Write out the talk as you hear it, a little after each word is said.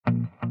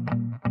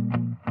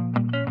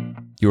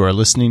You are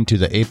listening to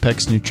the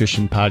Apex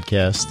Nutrition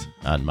Podcast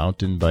on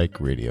Mountain Bike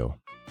Radio.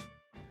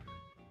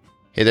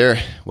 Hey there.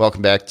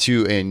 Welcome back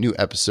to a new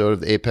episode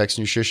of the Apex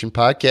Nutrition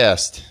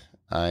Podcast.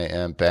 I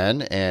am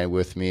Ben, and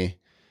with me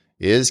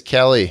is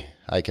Kelly.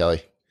 Hi,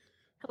 Kelly.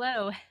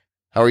 Hello.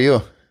 How are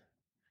you?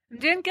 I'm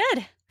doing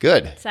good.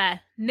 Good. It's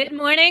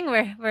mid-morning.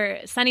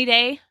 We're sunny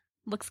day.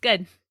 Looks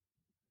good.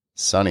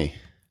 Sunny.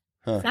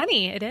 Huh.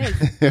 Sunny, it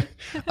is.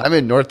 I'm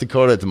in North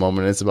Dakota at the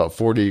moment. It's about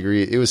 40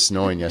 degrees. It was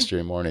snowing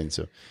yesterday morning.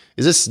 So,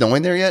 is it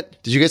snowing there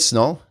yet? Did you get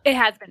snow? It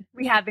has been.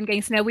 We have been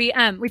getting snow. We've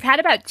had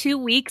about 2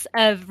 weeks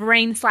of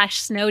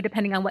rain/snow,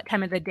 depending on what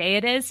time of the day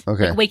it is.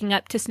 Okay. Like waking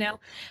up to snow.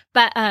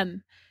 But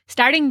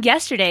starting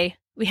yesterday,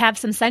 we have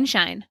some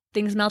sunshine.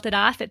 Things melted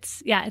off.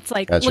 It's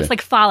like Gotcha. Looks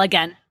like fall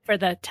again for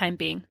the time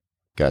being.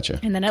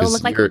 Gotcha. And then it'll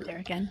look like winter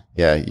again.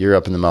 Yeah, you're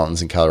up in the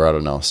mountains in Colorado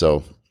now.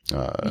 So,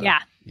 yeah,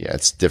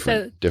 it's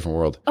different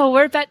world. Oh,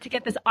 we're about to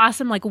get this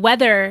awesome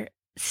weather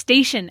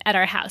station at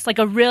our house, like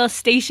a real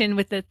station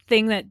with the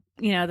thing that,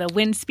 the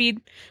wind speed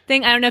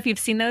thing. I don't know if you've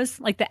seen those,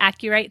 like the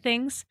Accurite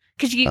things.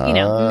 Because in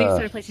these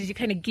sort of places, you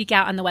kind of geek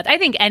out on the weather. I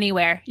think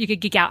anywhere you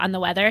could geek out on the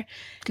weather. And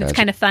It's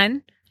kind of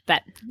fun.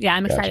 But yeah,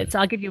 I'm excited. Gotcha. So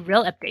I'll give you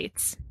real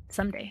updates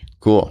someday.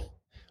 Cool.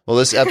 Well,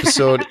 this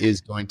episode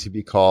is going to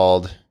be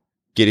called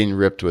Getting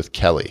Ripped with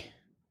Kelly.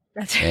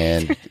 That's right.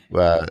 And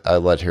I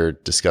let her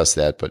discuss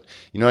that. But,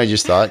 I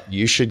just thought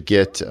you should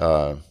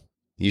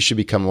you should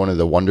become one of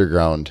the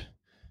Wonderground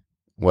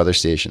weather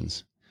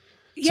stations.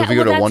 Yeah, so if you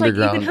go to Wonderground,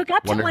 Wonderground, you can hook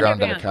up to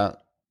Wonderground.com.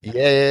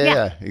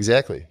 Yeah,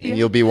 exactly. And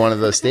you'll be one of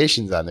the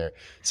stations on there.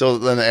 So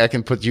then I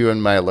can put you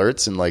in my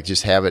alerts and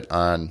just have it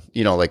on,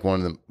 like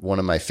one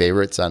of my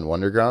favorites on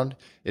Wonderground.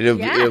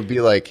 It'll be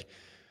like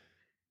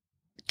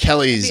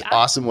Kelly's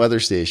awesome weather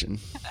station.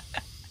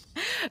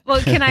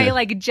 Well, can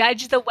I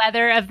judge the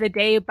weather of the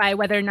day by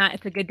whether or not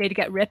it's a good day to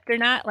get ripped or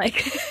not?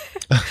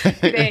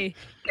 Today,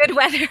 good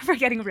weather for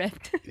getting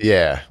ripped.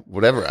 Yeah,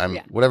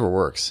 whatever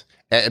works.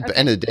 At the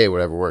end of the day,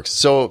 whatever works.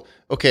 So,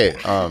 okay.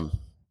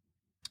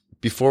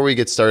 Before we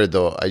get started,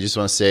 though, I just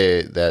want to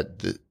say that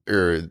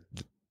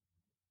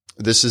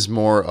this is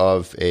more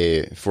of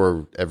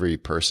for every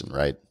person,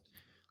 right?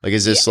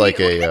 Is this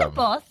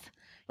both?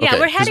 Yeah, okay,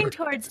 we're heading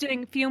towards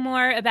doing a few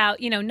more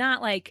about,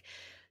 not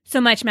so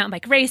much mountain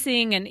bike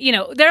racing, and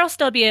there'll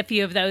still be a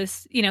few of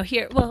those.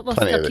 Here we'll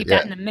still keep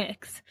that in the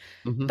mix.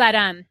 Mm-hmm.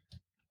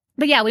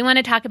 But yeah, we want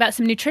to talk about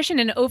some nutrition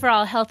and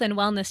overall health and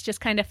wellness, just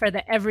kind of for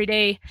the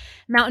everyday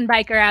mountain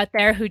biker out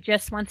there who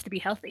just wants to be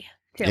healthy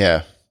too.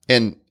 Yeah.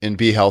 And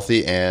be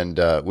healthy, and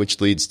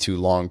which leads to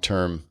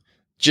long-term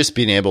just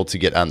being able to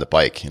get on the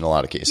bike in a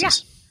lot of cases. Yeah.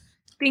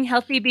 Being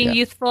healthy, being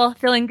youthful,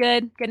 feeling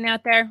good, getting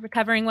out there,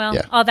 recovering well,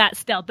 all that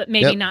still, but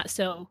maybe not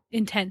so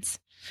intense.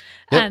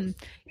 Yep.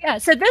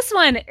 So this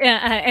one,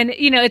 and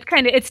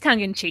it's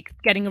tongue in cheek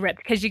getting ripped,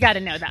 because you got to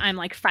know that I'm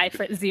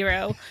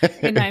 5'0",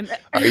 and I'm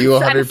Are you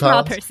 100 I'm a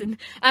small pounds? person.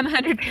 I'm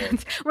 100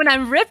 pounds. When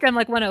I'm ripped, I'm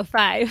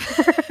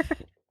 105.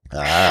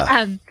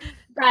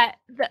 But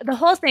the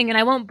whole thing, and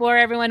I won't bore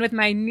everyone with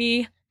my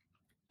knee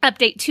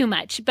update too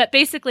much, but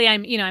basically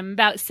I'm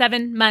about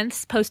 7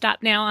 months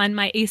post-op now on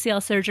my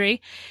ACL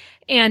surgery.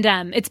 And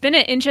it's been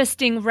an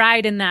interesting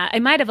ride in that I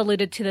might have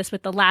alluded to this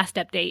with the last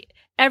update.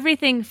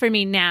 Everything for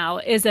me now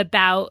is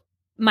about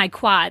my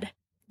quad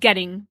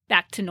getting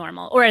back to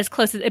normal, or as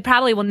close as it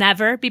probably will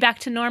never be back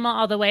to normal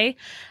all the way.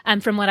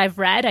 From what I've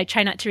read, I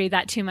try not to read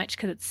that too much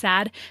because it's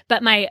sad,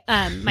 but my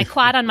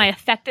quad on my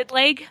affected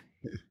leg,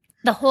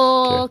 the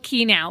whole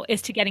key now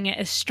is to getting it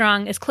as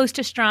close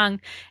to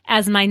strong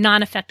as my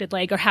non-affected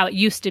leg, or how it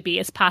used to be,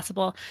 as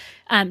possible,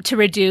 to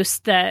reduce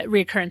the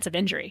reoccurrence of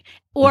injury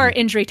or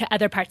injury to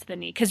other parts of the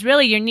knee. Because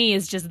really your knee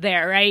is just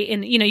there, right?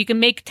 And, you can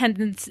make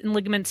tendons and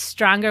ligaments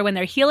stronger when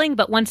they're healing,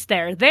 but once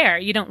they're there,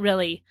 you don't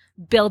really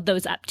build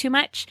those up too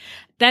much.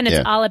 Then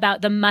it's all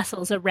about the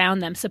muscles around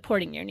them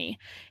supporting your knee.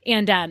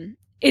 And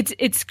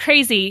it's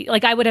crazy.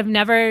 I would have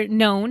never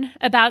known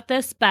about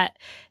this, but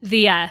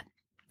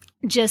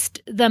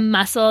just the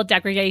muscle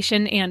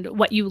degradation and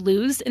what you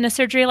lose in a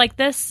surgery like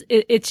this,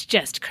 it's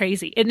just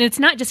crazy. And it's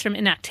not just from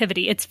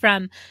inactivity. It's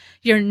from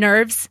your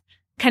nerves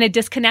kind of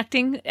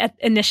disconnecting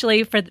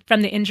initially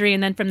from the injury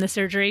and then from the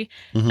surgery.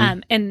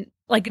 And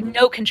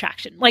no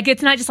contraction.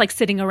 It's not just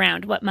sitting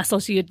around what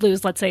muscles you'd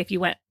lose, let's say, if you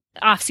went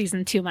off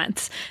season 2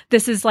 months.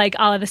 This is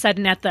all of a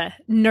sudden at the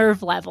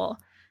nerve level,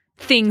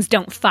 things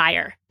don't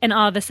fire. And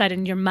all of a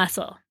sudden your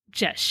muscle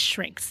just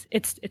shrinks.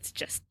 It's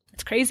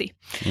crazy.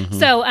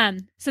 So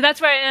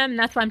that's where I am. And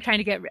that's why I'm trying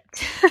to get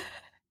ripped.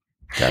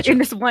 Gotcha. In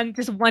this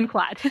one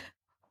quad.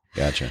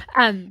 Gotcha.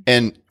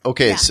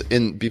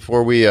 So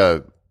before we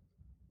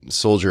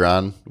soldier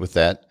on with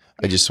that,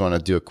 I just want to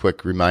do a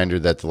quick reminder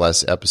that the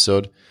last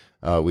episode,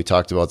 we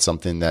talked about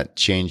something that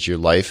changed your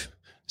life.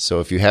 So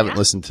if you haven't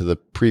listened to the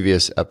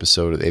previous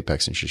episode of the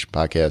Apex Nutrition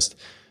Podcast,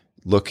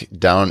 look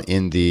down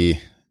in the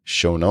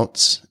show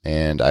notes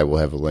and I will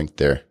have a link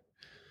there.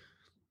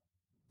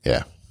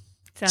 Yeah.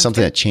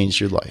 Something that changed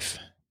your life.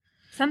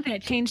 something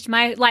that changed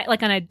my life,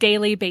 like on a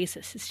daily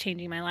basis, is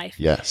changing my life.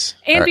 Yes.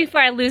 And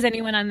before I lose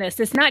anyone on this,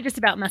 it's not just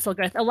about muscle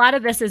growth. A lot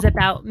of this is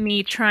about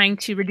me trying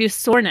to reduce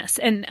soreness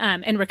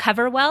and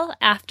recover well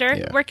after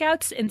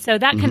workouts. And so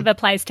that kind of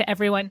applies to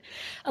everyone.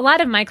 A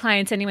lot of my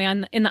clients, anyway,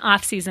 in the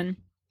off season,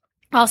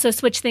 also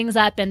switch things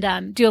up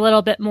and do a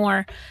little bit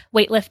more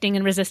weightlifting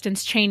and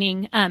resistance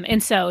training.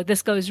 And so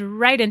this goes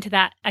right into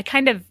that. I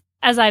kind of,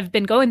 as I've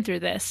been going through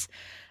this,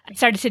 I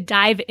started to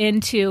dive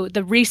into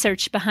the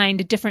research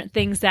behind different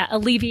things that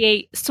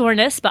alleviate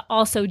soreness, but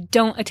also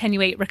don't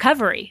attenuate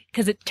recovery,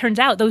 because it turns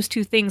out those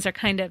two things are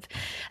kind of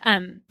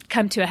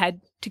come to a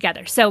head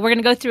together. So we're going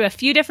to go through a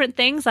few different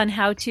things on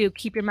how to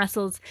keep your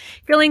muscles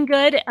feeling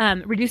good,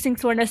 reducing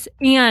soreness,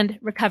 and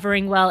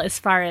recovering well as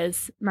far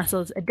as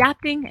muscles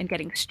adapting and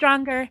getting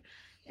stronger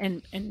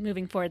and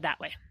moving forward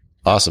that way.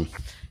 Awesome.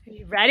 Are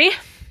you ready?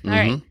 All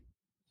right.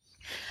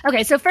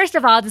 Okay, so first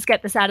of all, I'll just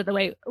get this out of the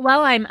way.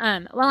 While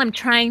I'm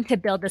trying to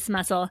build this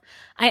muscle,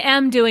 I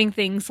am doing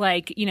things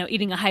like,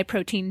 eating a high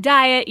protein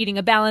diet, eating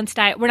a balanced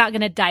diet. We're not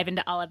going to dive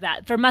into all of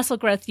that. For muscle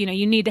growth, you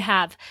need to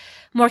have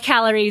more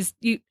calories,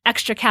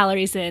 extra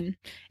calories in.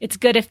 It's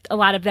good if a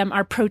lot of them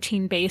are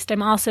protein based.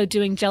 I'm also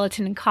doing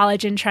gelatin and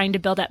collagen, trying to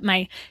build up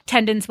my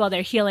tendons while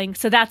they're healing.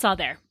 So that's all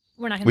there.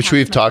 We're not going to Which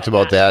we've talked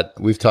about that.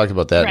 We've talked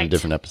about that in a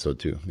different episode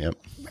too. Yep.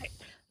 Right.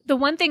 The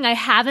one thing I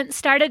haven't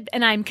started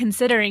and I'm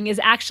considering is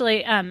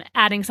actually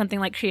adding something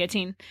like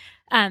creatine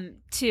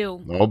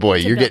to. Oh boy,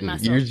 you're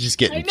just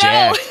getting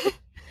jacked.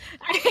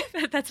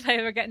 That's why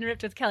we're getting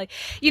ripped with Kelly.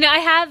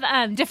 I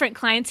have different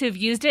clients who've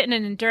used it in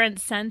an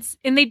endurance sense,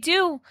 and they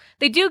do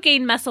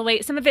gain muscle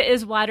weight. Some of it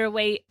is water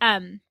weight.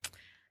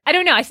 I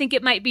don't know. I think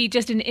it might be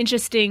just an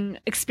interesting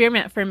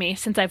experiment for me,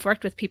 since I've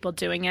worked with people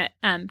doing it,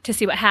 to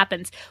see what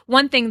happens.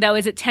 One thing though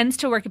is it tends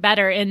to work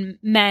better in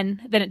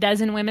men than it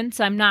does in women.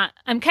 So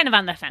I'm kind of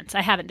on the fence.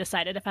 I haven't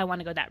decided if I want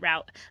to go that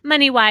route.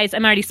 Money wise,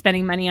 I'm already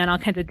spending money on all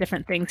kinds of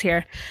different things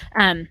here.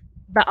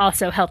 But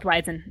also health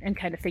wise and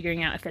kind of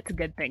figuring out if it's a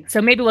good thing.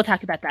 So maybe we'll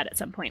talk about that at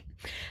some point.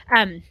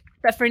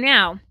 But for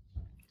now,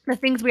 the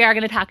things we are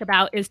going to talk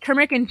about is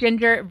turmeric and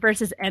ginger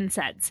versus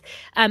NSAIDs.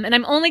 And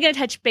I'm only going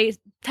to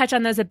touch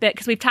on those a bit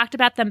because we've talked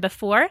about them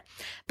before.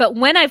 But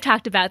when I've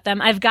talked about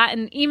them, I've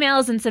gotten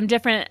emails and some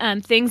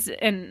different things,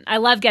 and I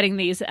love getting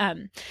these.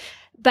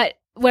 But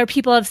where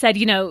people have said,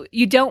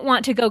 you don't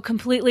want to go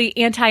completely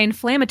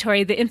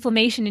anti-inflammatory. The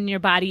inflammation in your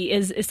body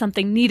is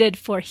something needed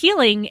for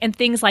healing, and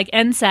things like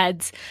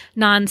NSAIDs,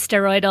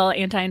 non-steroidal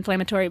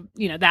anti-inflammatory,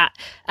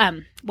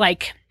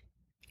 like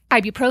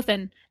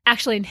ibuprofen,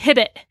 actually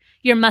inhibit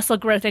your muscle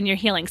growth and your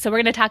healing. So we're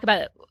going to talk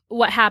about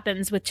what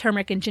happens with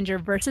turmeric and ginger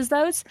versus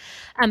those.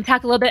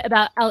 Talk a little bit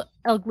about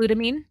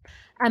L-glutamine.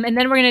 And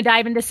then we're going to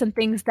dive into some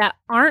things that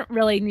aren't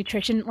really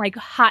nutrition, like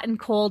hot and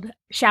cold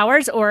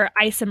showers or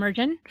ice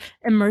immersion,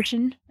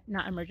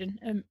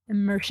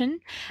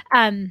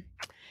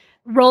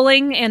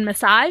 rolling and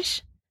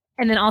massage,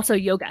 and then also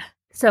yoga.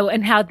 So,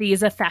 and how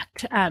these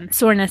affect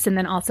soreness, and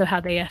then also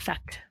how they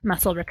affect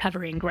muscle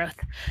recovery and growth.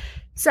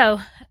 So,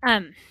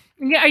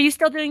 are you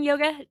still doing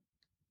yoga,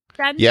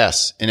 Ben?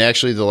 Yes. And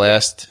actually the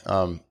last,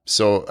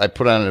 so I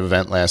put on an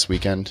event last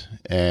weekend,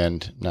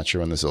 and not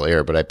sure when this will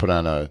air, but I put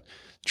on a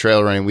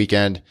trail running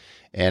weekend,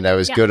 and I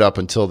was good up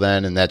until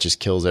then, and that just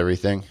kills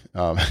everything.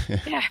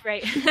 Yeah,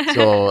 right.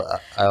 So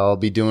I'll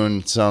be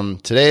doing some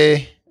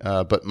today,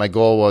 but my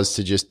goal was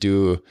to just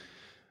do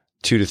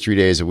 2 to 3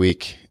 days a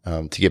week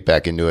to get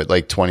back into it,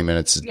 like 20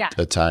 minutes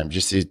a time,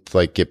 just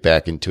to get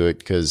back into it,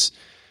 because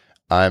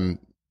I'm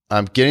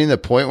getting to the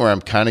point where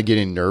I'm kind of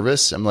getting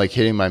nervous. I'm like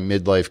hitting my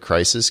midlife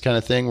crisis kind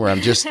of thing, where I'm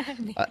just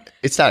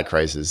it's not a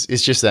crisis.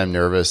 It's just that I'm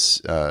nervous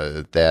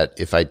that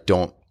if I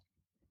don't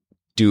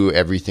do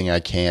everything I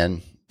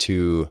can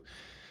to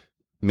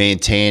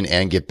maintain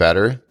and get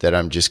better, that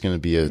I'm just going to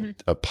be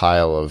a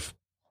pile of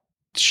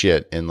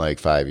shit in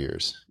 5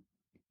 years.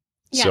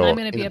 Yeah, so I'm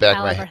going to be a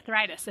pile of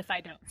arthritis if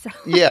I don't. So.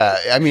 Yeah,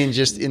 I mean,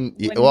 just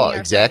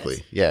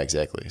exactly. Yeah,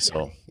 exactly.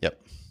 So,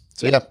 yep.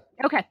 So, yeah.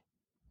 Okay.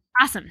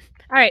 Awesome.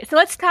 All right. So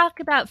let's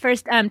talk about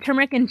first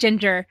turmeric and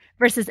ginger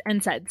versus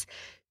NSAIDs.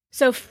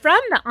 So from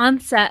the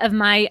onset of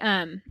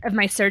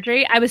my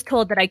surgery, I was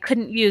told that I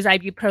couldn't use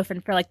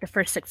ibuprofen for the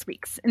first 6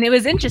 weeks. And it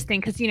was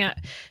interesting because,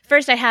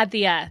 first I had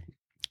I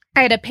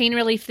had a pain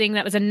relief thing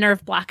that was a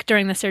nerve block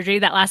during the surgery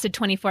that lasted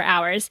 24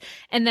 hours.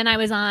 And then I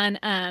was on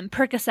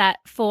Percocet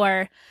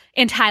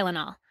and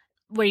Tylenol,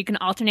 where you can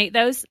alternate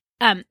those.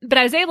 But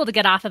I was able to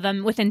get off of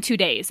them within 2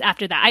 days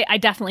after that. I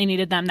definitely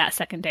needed them that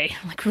second day.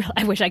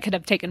 I wish I could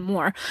have taken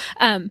more.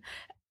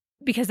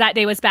 Because that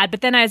day was bad,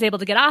 but then I was able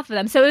to get off of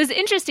them. So it was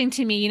interesting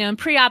to me, in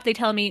pre-op, they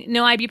tell me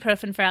no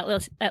ibuprofen for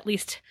at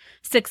least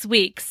 6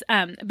 weeks,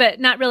 but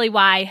not really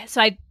why. So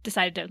I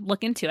decided to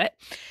look into it.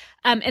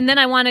 And then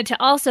I wanted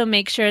to also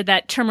make sure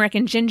that turmeric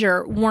and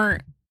ginger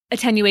weren't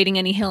attenuating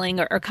any healing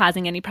or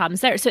causing any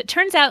problems there. So it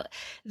turns out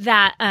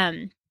that,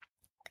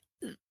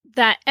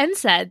 that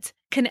NSAIDs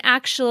can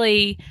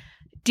actually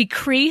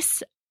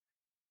decrease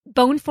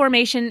bone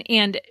formation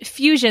and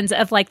fusions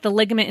of like the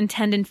ligament and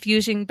tendon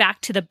fusing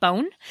back to the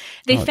bone.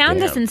 They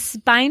found this in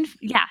spine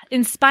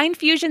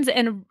fusions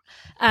and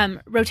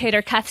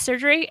rotator cuff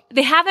surgery.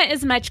 They haven't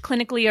as much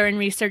clinically or in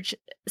research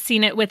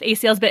seen it with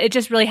ACLs, but it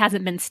just really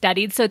hasn't been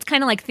studied. So it's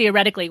kind of like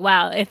theoretically,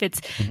 wow, if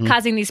it's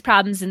causing these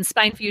problems in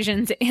spine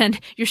fusions and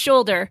your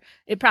shoulder,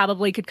 it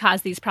probably could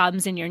cause these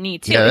problems in your knee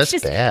too. Yeah, it's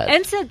that's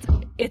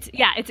just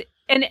bad.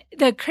 And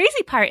the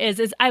crazy part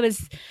is I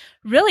was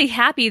really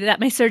happy that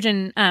my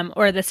surgeon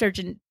or the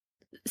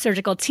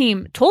surgical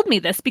team told me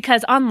this,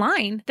 because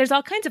online there's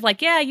all kinds of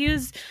like,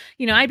 use,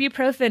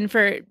 ibuprofen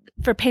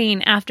for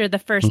pain after the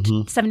first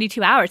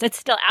 72 hours. It's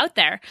still out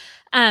there.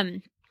 So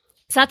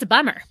that's a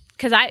bummer,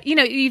 because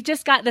you've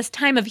just got this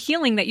time of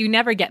healing that you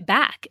never get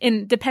back.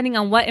 And depending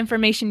on what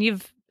information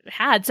you've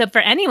had. So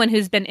for anyone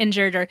who's been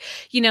injured, or,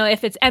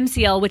 if it's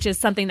MCL, which is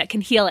something that can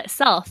heal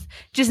itself,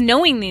 just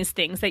knowing these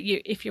things that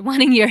if you're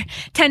wanting your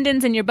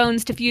tendons and your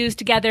bones to fuse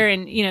together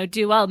and,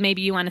 do well,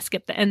 maybe you want to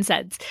skip the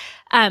NSAIDs.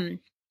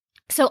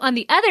 So on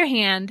the other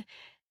hand,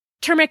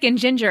 turmeric and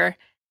ginger,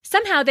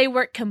 somehow they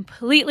work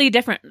completely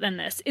different than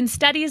this. In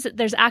studies,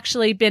 there's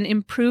actually been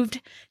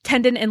improved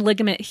tendon and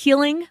ligament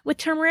healing with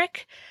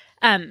turmeric.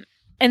 And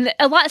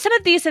some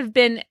of these have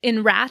been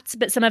in rats,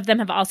 but some of them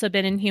have also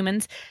been in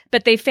humans.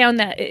 But they found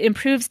that it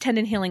improves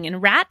tendon healing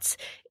in rats.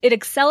 It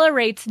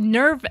accelerates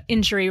nerve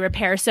injury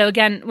repair. So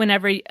again,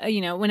 whenever you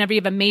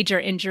have a major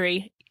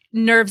injury,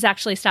 nerves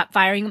actually stop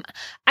firing.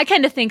 I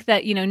kind of think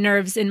that,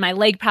 nerves in my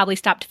leg probably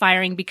stopped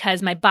firing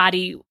because my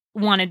body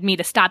wanted me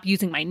to stop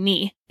using my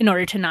knee in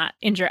order to not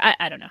injure.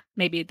 I don't know.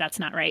 Maybe that's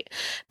not right.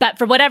 But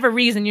for whatever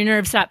reason, your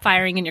nerves stop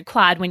firing in your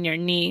quad when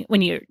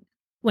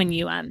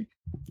you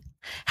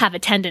have a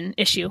tendon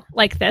issue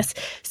like this.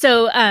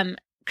 So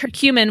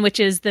curcumin, which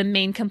is the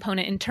main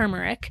component in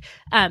turmeric,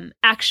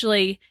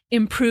 actually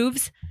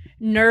improves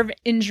nerve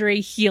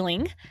injury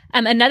healing.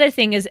 Another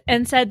thing is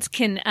NSAIDs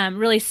can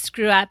really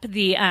screw up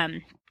the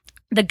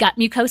gut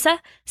mucosa.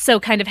 So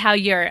kind of how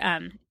your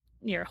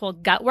whole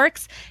gut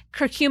works.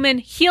 Curcumin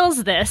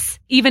heals this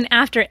even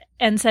after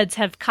NSAIDs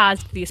have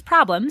caused these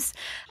problems.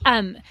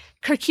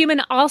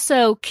 Curcumin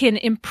also can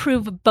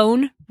improve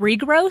bone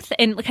regrowth,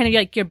 and kind of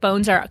like your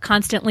bones are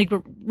constantly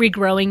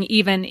regrowing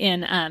even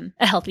in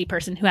a healthy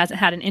person who hasn't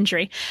had an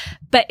injury,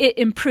 but it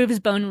improves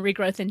bone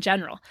regrowth in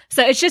general.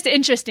 So it's just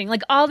interesting,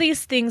 like all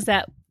these things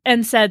that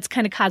NSAIDs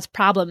kind of cause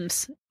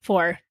problems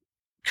for.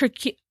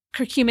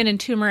 Curcumin and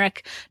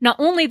turmeric, not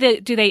only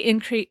do they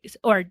increase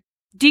or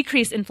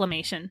decrease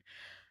inflammation,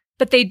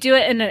 but they do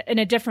it in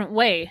a different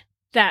way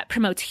that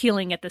promotes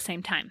healing at the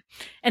same time.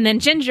 And then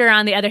ginger,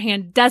 on the other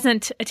hand,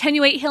 doesn't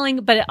attenuate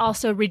healing, but it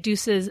also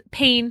reduces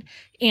pain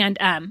and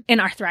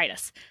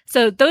arthritis.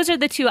 So those are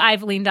the two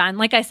I've leaned on.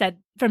 Like I said,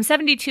 from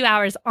 72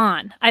 hours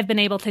on, I've been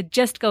able to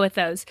just go with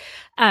those.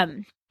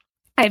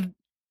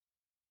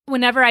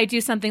 Whenever I do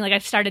something, like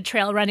I've started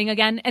trail running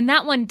again, and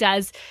that one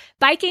does.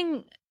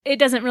 Biking, it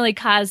doesn't really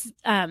cause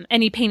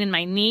any pain in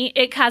my knee.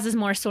 It causes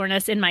more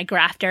soreness in my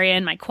graft area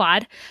and my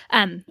quad,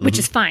 which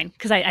is fine,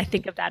 because I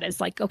think of that as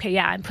like, okay,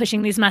 yeah, I'm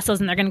pushing these muscles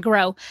and they're going to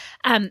grow.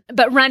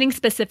 But running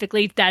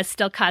specifically does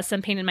still cause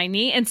some pain in my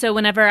knee. And so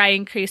whenever I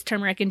increase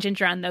turmeric and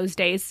ginger on those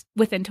days,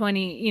 within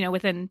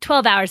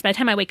 12 hours, by the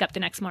time I wake up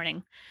the next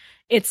morning,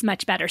 it's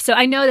much better. So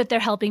I know that they're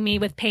helping me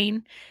with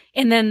pain.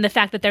 And then the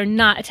fact that they're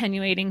not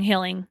attenuating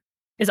healing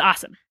is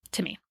awesome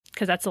to me,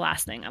 because that's the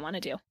last thing I want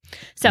to do.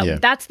 So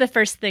that's the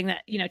first thing that,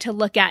 to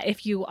look at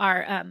if you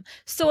are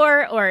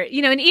sore, or,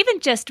 and even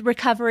just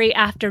recovery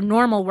after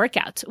normal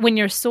workouts when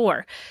you're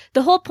sore.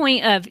 The whole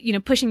point of,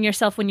 pushing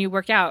yourself when you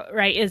work out,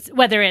 right, is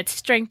whether it's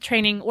strength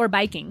training or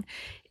biking,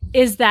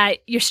 is that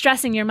you're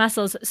stressing your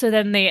muscles. So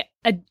then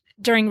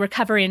during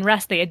recovery and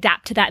rest, they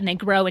adapt to that and they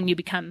grow and you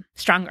become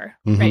stronger,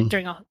 right,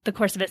 during the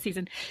course of a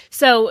season.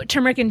 So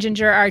turmeric and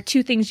ginger are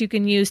two things you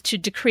can use to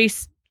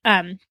decrease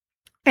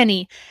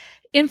any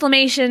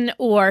inflammation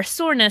or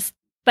soreness,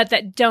 but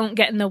that don't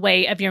get in the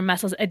way of your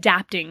muscles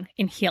adapting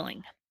and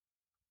healing.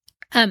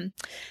 The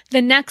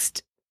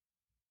next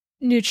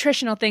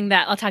nutritional thing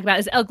that I'll talk about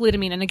is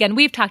L-glutamine. And again,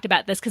 we've talked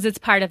about this because it's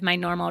part of my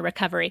normal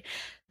recovery.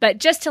 But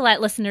just to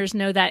let listeners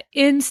know that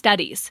in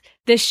studies,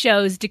 this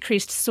shows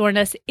decreased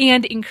soreness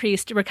and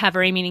increased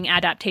recovery, meaning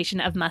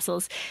adaptation of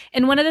muscles.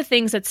 And one of the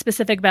things that's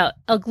specific about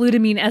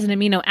L-glutamine as an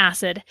amino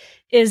acid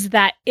is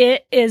that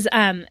it is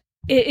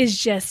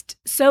just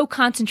so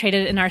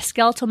concentrated in our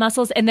skeletal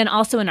muscles and then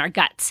also in our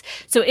guts.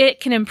 So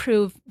it can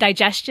improve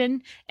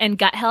digestion and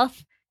gut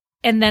health,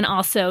 and then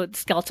also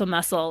skeletal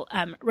muscle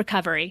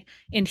recovery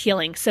and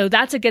healing. So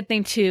that's a good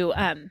thing to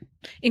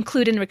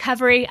include in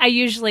recovery. I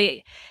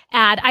usually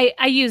add,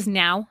 I use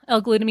now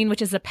L-glutamine,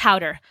 which is a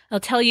powder. I'll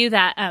tell you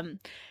that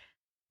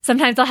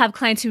Sometimes I'll have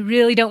clients who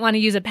really don't want to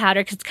use a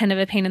powder because it's kind of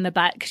a pain in the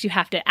butt because you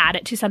have to add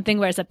it to something,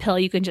 whereas a pill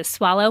you can just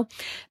swallow.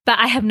 But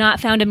I have not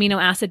found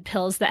amino acid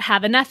pills that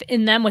have enough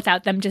in them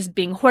without them just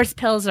being horse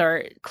pills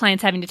or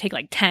clients having to take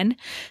like 10.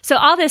 So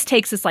all this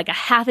takes is like a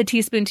half a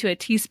teaspoon to a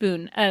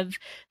teaspoon of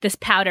this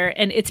powder,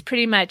 and it's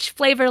pretty much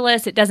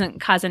flavorless. It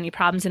doesn't cause any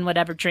problems in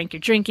whatever drink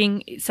you're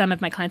drinking. Some of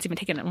my clients even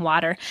take it in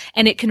water,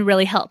 and it can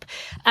really help.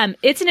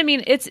 It's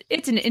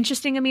an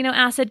interesting amino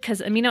acid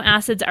because amino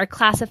acids are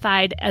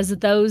classified as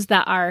those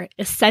that are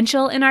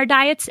essential in our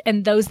diets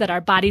and those that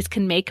our bodies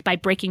can make by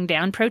breaking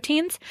down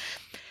proteins.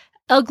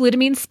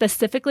 L-glutamine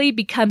specifically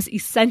becomes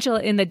essential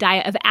in the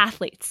diet of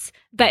athletes,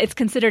 but it's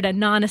considered a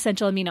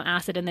non-essential amino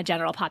acid in the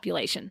general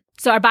population.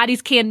 So our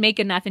bodies can make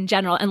enough in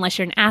general unless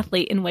you're an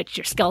athlete in which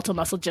your skeletal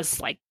muscle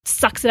just like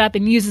sucks it up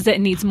and uses it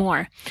and needs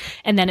more.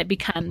 And then it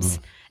becomes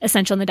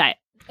essential in the diet.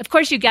 Of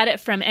course, you get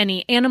it from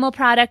any animal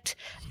product,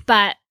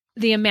 but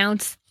the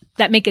amounts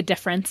that make a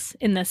difference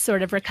in this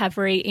sort of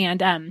recovery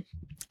and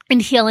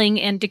healing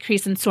and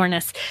decrease in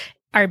soreness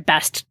are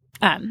best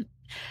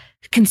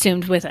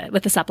consumed with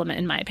a supplement,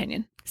 in my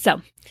opinion.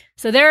 So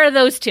there are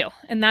those two,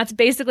 and that's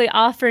basically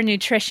all for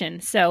nutrition.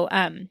 So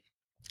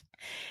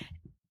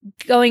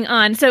going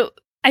on, so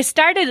I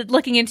started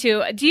looking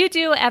into. Do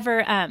you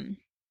ever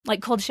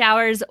like cold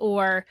showers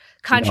or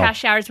contrast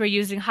showers where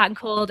you're using hot and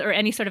cold or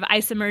any sort of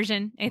ice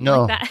immersion? Anything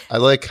like that? I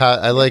like hot.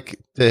 I like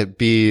to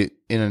be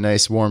in a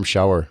nice warm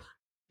shower.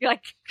 You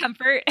like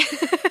comfort?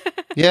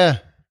 Yeah.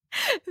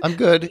 I'm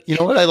good. You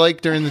know what I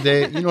like during the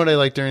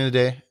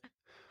day?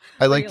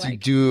 I like to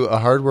do a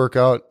hard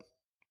workout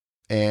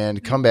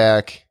and come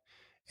back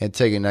and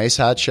take a nice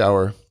hot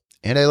shower.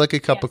 And I like a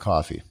cup of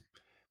coffee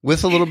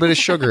with a little bit of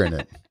sugar in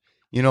it.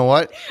 You know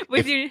what?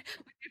 With your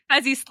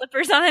fuzzy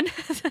slippers on?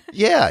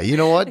 Yeah. You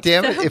know what?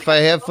 Damn it. If I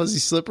have fuzzy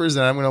slippers,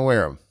 then I'm going to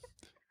wear them.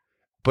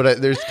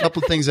 But there's a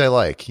couple things I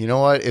like. You know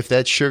what? If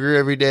that sugar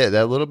every day,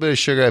 that little bit of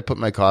sugar I put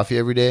in my coffee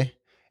every day,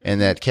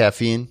 and that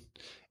caffeine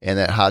and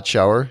that hot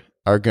shower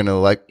are going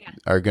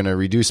to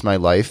reduce my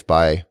life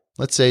by,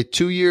 let's say,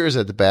 2 years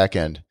at the back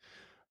end.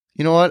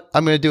 You know what?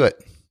 I'm going to do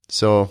it.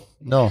 So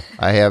no,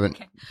 I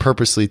haven't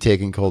purposely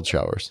taken cold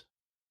showers.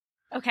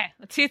 Okay.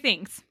 Well, two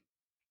things.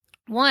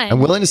 One, I'm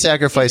willing to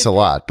sacrifice a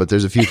lot, but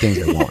there's a few things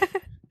I won't.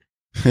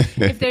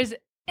 If there's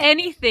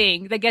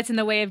anything that gets in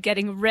the way of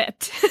getting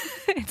ripped,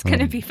 it's going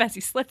to be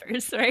fuzzy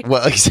slippers, right?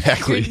 Well,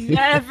 exactly. You're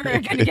never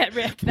going to get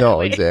ripped. No,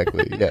 way.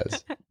 Exactly.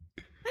 Yes.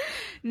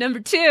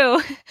 Number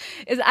two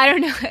is, I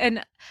don't know, and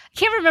I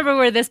can't remember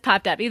where this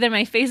popped up, either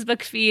my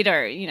Facebook feed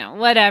or,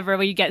 whatever,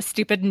 where you get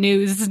stupid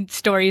news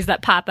stories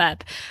that pop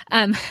up.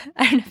 I don't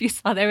know if you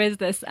saw, there was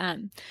this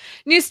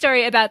news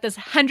story about this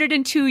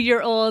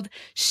 102-year-old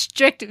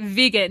strict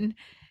vegan.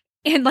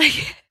 And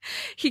like,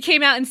 he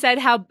came out and said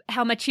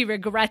how much he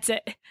regrets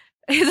it.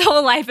 His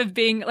whole life of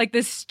being like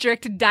this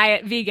strict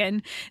diet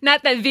vegan.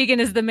 Not that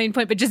vegan is the main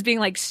point, but just being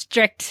like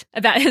strict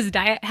about his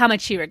diet, how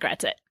much he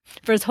regrets it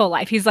for his whole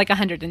life. He's like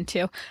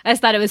 102. I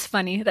just thought it was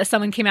funny that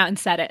someone came out and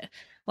said it.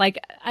 Like,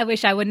 I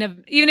wish I wouldn't have,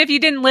 even if you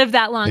didn't live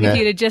that long, if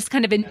you'd have just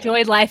kind of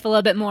enjoyed life a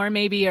little bit more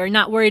maybe, or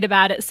not worried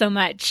about it so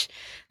much,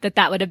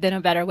 that would have been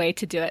a better way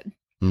to do it.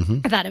 Mm-hmm.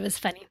 I thought it was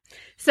funny.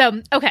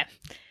 So, okay.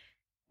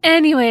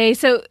 Anyway,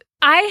 so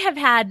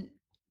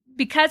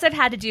because I've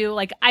had to do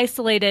like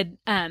isolated,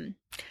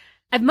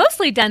 I've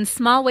mostly done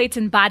small weights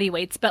and body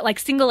weights, but like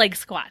single leg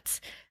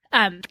squats,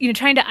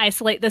 trying to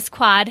isolate this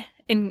quad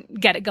and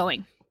get it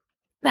going.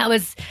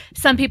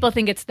 Some people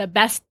think it's the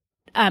best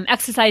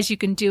exercise you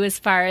can do as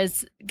far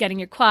as getting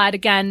your quad,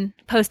 again,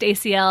 post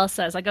ACL.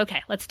 So I was like,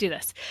 okay, let's do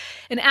this.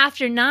 And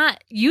after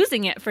not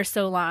using it for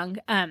so long,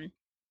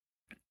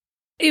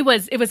 it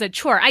was a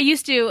chore. I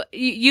used to,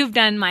 you've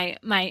done my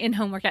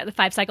in-home workout, the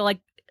 5-cycle, like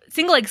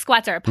single leg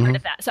squats are a part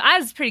of that. So I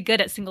was pretty good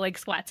at single leg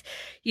squats,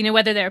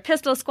 whether they're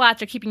pistol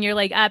squats or keeping your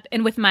leg up.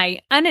 And with my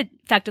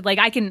unaffected leg,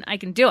 I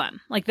can do them.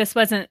 Like, this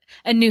wasn't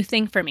a new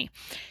thing for me.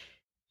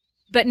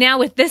 But now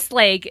with this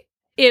leg,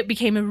 it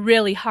became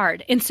really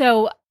hard. And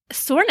so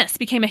soreness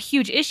became a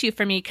huge issue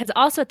for me because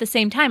also at the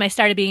same time, I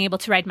started being able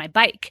to ride my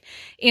bike.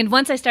 And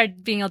once I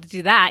started being able to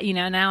do that,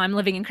 now I'm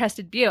living in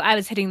Crested Butte, I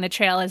was hitting the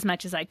trail as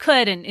much as I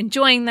could and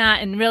enjoying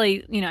that and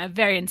really,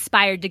 very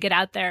inspired to get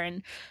out there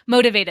and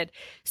motivated.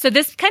 So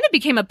this kind of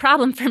became a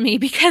problem for me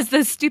because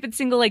those stupid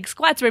single leg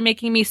squats were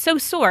making me so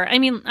sore. I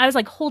mean, I was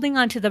like holding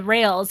onto the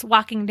rails,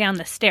 walking down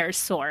the stairs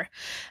sore,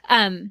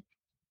 that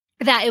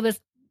it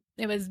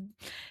was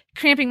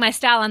cramping my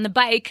style on the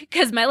bike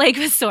because my leg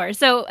was sore.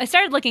 So I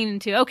started looking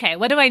into, okay,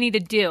 what do I need to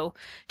do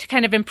to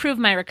kind of improve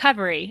my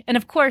recovery? And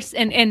of course,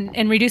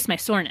 and reduce my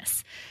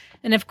soreness.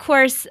 And of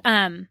course,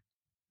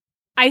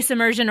 ice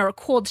immersion or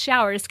cold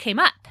showers came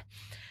up.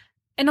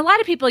 And a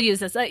lot of people use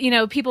this.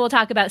 People will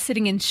talk about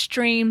sitting in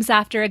streams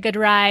after a good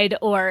ride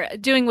or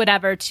doing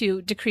whatever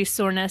to decrease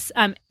soreness.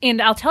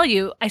 And I'll tell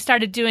you, I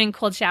started doing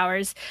cold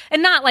showers,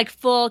 and not like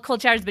full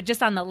cold showers, but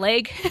just on the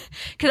leg,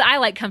 because I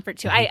like comfort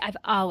too. I've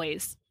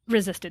always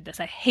resisted this.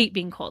 I hate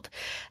being cold.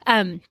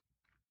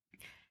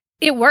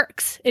 It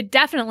works. It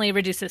definitely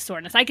reduces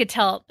soreness. I could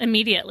tell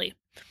immediately.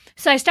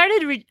 So I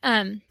started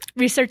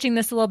researching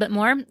this a little bit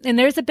more, and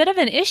there's a bit of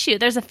an issue.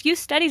 There's a few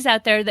studies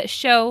out there that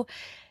show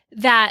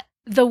that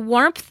the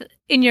warmth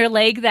in your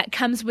leg that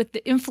comes with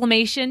the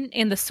inflammation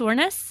and the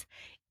soreness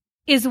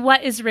is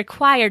what is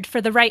required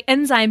for the right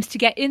enzymes to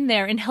get in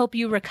there and help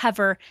you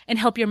recover and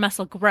help your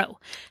muscle grow.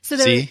 So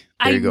there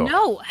you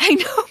go. I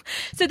know.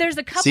 So there's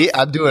a couple. See,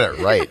 I'm doing it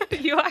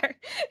right. You are.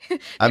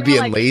 I'm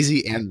being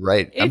lazy and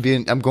right. I'm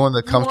going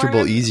the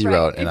comfortable, easy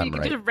route, and I'm right.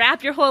 If you could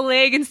wrap your whole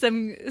leg in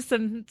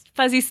some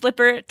fuzzy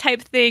slipper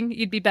type thing,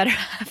 you'd be better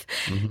off.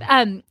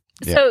 Mm-hmm.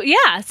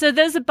 So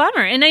there's a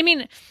bummer. And I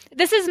mean,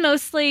 this is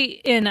mostly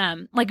in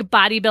like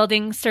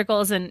bodybuilding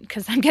circles, and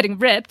because I'm getting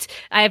ripped,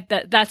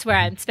 that's where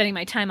I'm spending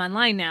my time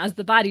online now, is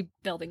the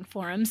bodybuilding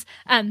forums.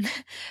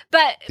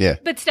 But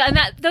still, and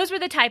those were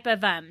the type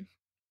of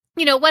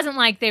it wasn't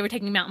like they were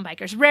taking mountain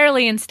bikers.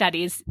 Rarely in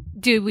studies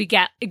do we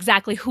get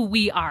exactly who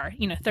we are.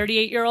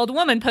 38-year-old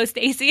woman post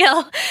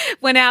ACL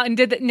went out and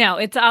did that. No,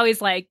 it's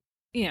always like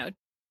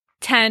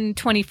 10,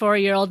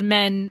 24-year-old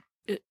men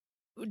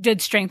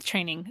did strength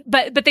training,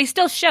 but they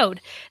still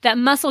showed that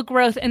muscle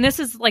growth, and this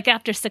is like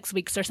after 6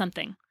 weeks or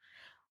something,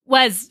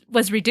 was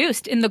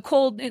reduced in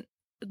the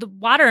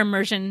water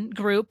immersion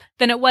group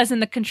than it was in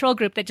the control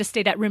group that just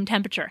stayed at room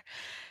temperature.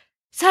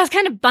 So I was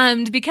kind of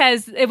bummed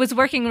because it was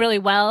working really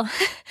well.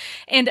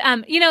 And,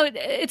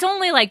 it's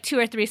only like 2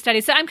 or 3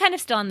 studies. So I'm kind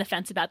of still on the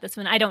fence about this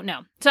one. I don't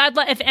know. So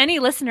if any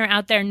listener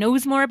out there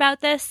knows more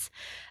about this,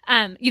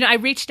 I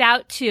reached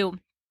out to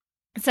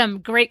some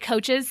great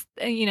coaches,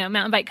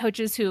 mountain bike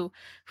coaches who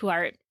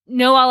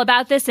know all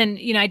about this. And,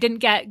 I didn't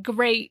get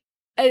great,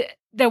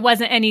 there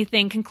wasn't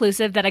anything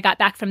conclusive that I got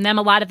back from them.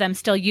 A lot of them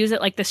still use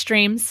it, like the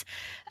streams,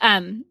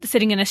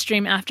 sitting in a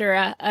stream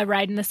after a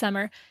ride in the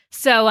summer.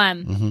 So,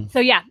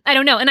 so yeah, I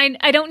don't know. And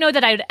I don't know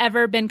that I'd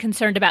ever been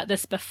concerned about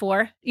this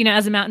before,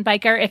 as a mountain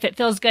biker. If it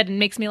feels good and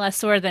makes me less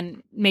sore,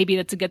 then maybe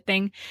that's a good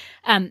thing.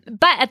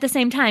 But at the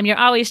same time, you're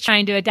always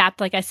trying to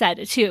adapt. Like I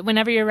said, to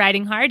whenever you're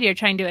riding hard, you're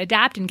trying to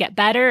adapt and get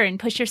better and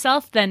push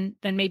yourself, then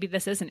maybe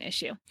this is an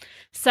issue.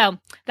 So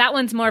that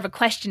one's more of a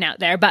question out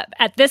there. But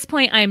at this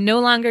point, I'm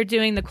no longer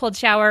doing the cold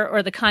shower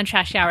or the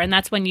contrast shower. And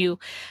that's when you,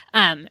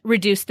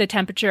 reduce the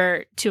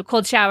temperature to a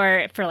cold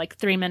shower for like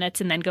 3 minutes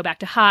and then go back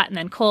to hot and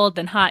then cold,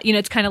 then hot.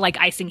 It's kind of like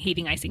icing,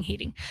 heating.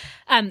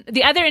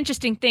 The other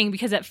interesting thing,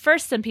 because at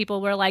first some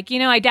people were like,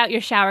 I doubt your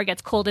shower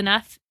gets cold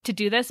enough to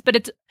do this,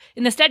 but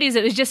in the studies,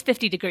 it was just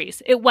 50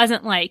 degrees. It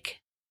wasn't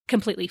like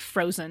completely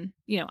frozen,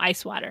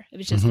 ice water. It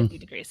was just 50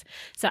 degrees.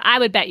 So I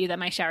would bet you that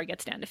my shower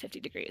gets down to 50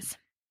 degrees.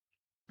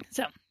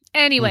 So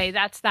anyway,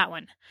 that's that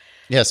one.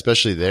 Yeah,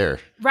 especially there.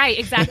 Right,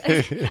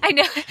 exactly. I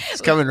know.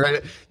 It's coming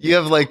right. You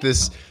have like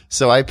this.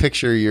 So I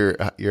picture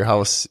your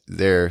house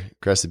there,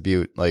 Crescent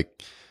Butte,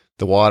 like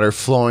the water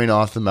flowing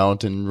off the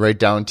mountain right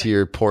down to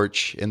your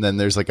porch. And then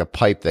there's like a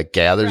pipe that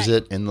gathers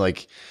it and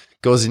like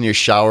goes in your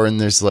shower. And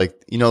there's like,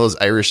 those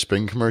Irish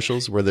Spring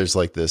commercials where there's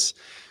there's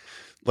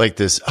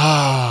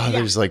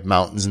like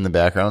mountains in the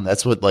background.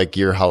 That's what like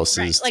your house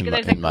is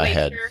in my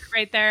head.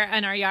 Right there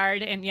in our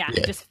yard. And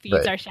it just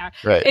feeds our shower.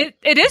 Right.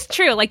 It is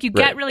true. Like you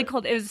get really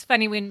cold. It was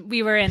funny when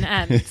we were in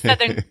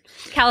Southern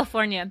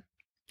California.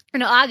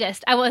 In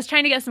August, I was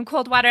trying to get some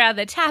cold water out of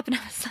the tap, and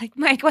I was like,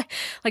 Mike,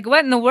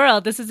 what in the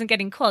world? This isn't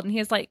getting cold. And he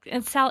was like,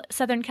 it's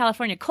Southern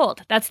California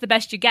cold. That's the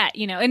best you get,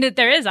 And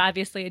there is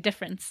obviously a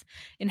difference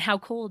in how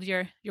cold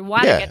your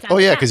water gets out of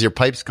the tap. Because your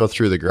pipes go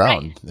through the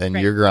ground, and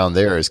your ground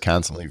there is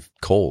constantly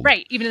cold.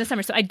 Right, even in the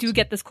summer. So I do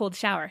get this cold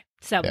shower.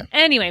 So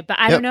anyway, but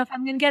I don't know if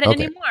I'm going to get it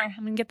anymore.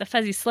 I'm going to get the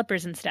fuzzy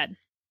slippers instead.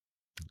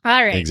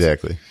 All right.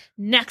 Exactly.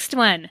 Next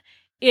one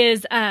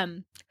is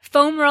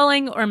foam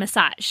rolling or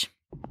massage.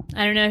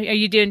 I don't know.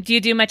 Do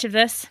you do much of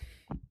this?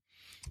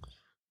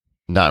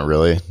 Not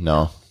really.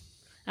 No.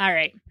 All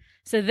right.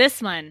 So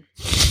this one,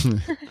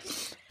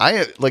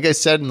 like I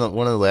said in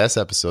one of the last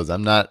episodes,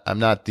 I'm not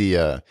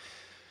the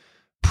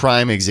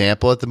prime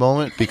example at the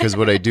moment, because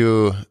what I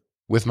do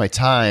with my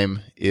time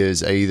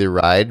is I either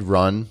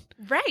run.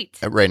 Right.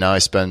 Right now I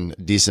spend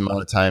a decent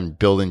amount of time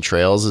building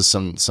trails. Is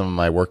some of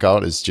my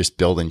workout is just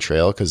building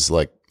trail, because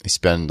like I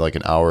spend like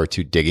an hour or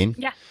two digging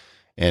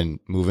and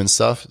moving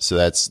stuff. So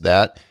that's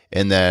that.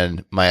 And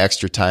then my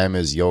extra time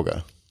is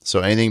yoga.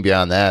 So anything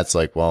beyond that, it's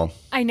like, well,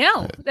 I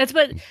know that's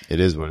what it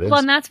is. What it is. Well,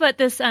 and that's what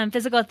this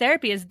physical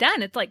therapy has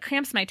done. It's like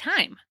cramps my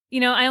time.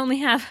 I only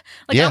have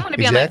I want to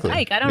be on my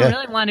bike. I don't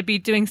really want to be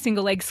doing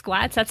single leg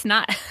squats. That's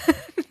not,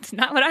 it's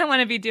not what I want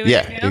to be doing.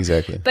 Yeah,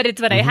 exactly. But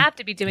it's what I have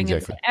to be doing.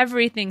 Exactly. And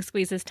everything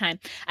squeezes time.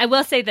 I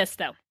will say this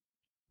though.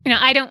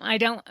 I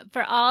don't,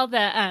 for all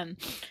the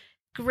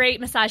great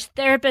massage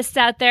therapists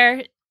out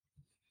there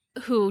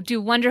who do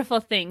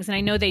wonderful things, and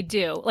I know they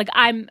do. Like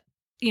I'm,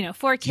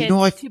 4 kids,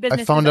 2 businesses.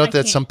 I found out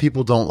that some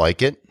people don't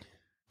like it.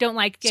 Don't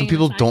like some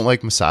people don't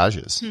like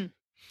massages.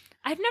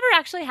 I've never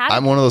actually had.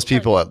 I'm one of those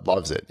people that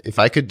loves it. If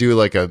I could do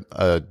like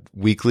a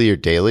weekly or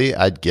daily,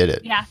 I'd get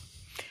it. Yeah.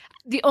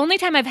 The only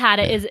time I've had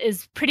it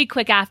is pretty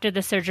quick after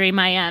the surgery.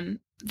 My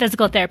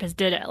physical therapist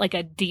did like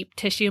a deep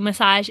tissue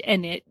massage,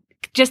 and it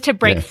just to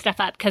break stuff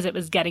up because it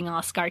was getting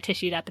all scar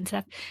tissued up and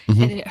stuff.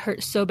 And it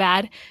hurt so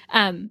bad.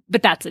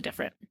 But that's a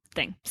different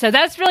thing. So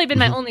that's really been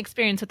my only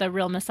experience with a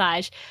real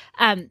massage.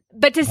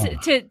 But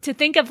to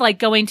think of like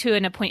going to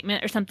an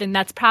appointment or something,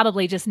 that's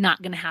probably just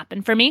not going to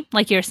happen for me.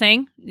 Like you're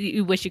saying,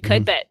 you wish you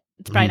could, but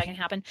it's probably not going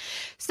to happen.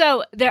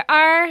 So there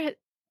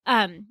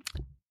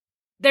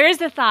is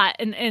the thought,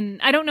 and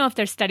I don't know if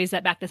there's studies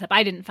that back this up.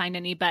 I didn't find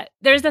any, but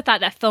there's the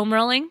thought that foam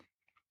rolling,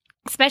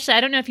 especially,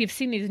 I don't know if you've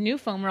seen these new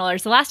foam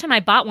rollers. The last time I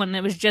bought one,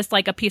 it was just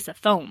like a piece of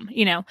foam,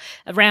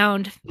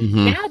 around.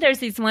 Now there's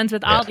these ones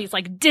with all these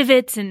like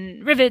divots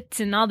and rivets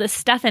and all this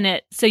stuff in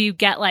it. So you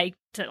get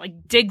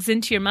digs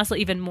into your muscle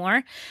even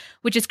more,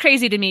 which is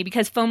crazy to me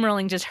because foam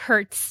rolling just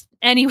hurts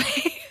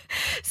anyway.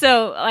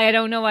 So I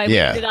don't know why we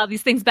did all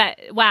these things, but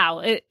wow,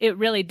 it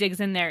really digs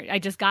in there. I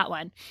just got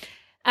one.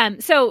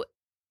 So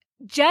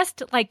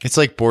just like it's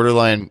like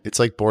borderline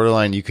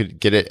you could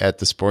get it at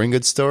the sporting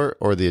goods store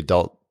or the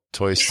adult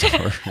toy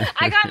store.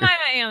 I got mine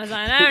on Amazon.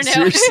 I don't know.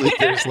 Seriously,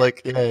 there's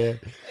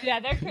yeah,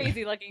 they're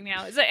crazy looking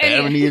now. So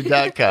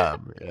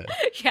AdamandEve.com.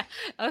 Yeah.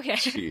 Okay.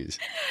 Jeez.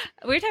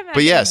 We're talking about,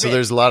 but so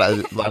there's a lot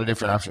of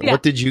different options.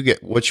 What did you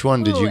get? Which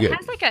one did you get? It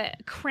has like a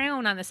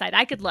crown on the side.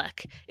 I could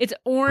look. It's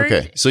orange.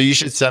 Okay, so you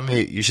should send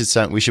me.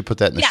 We should put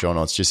that in the show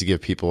notes just to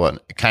give people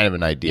kind of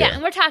an idea. Yeah,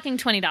 and we're talking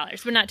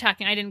 $20. We're not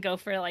talking. I didn't go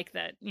for like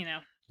the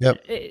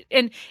Yep.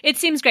 And it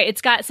seems great. It's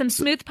got some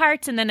smooth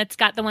parts and then it's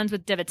got the ones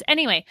with divots.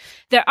 Anyway,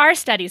 there are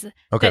studies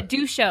that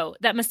do show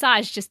that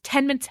massage just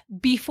 10 minutes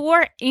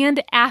before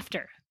and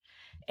after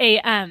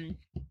a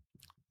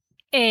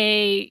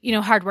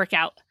hard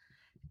workout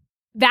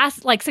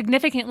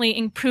significantly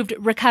improved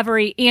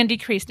recovery and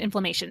decreased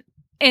inflammation.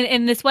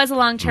 And this was a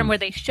long term where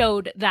they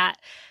showed that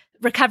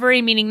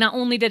recovery, meaning not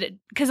only did it,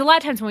 because a lot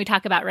of times when we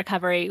talk about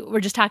recovery, we're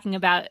just talking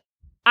about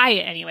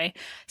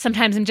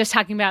sometimes I'm just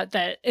talking about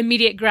the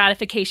immediate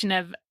gratification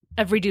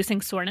of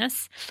reducing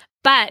soreness.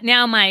 But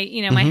now my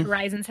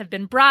horizons have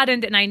been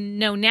broadened, and I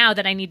know now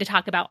that I need to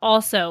talk about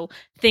also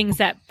things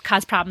that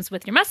cause problems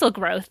with your muscle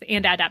growth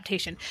and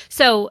adaptation.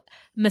 So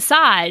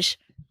massage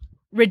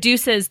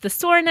reduces the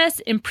soreness,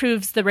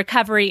 improves the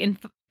recovery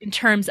in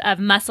terms of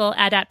muscle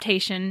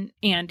adaptation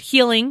and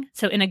healing.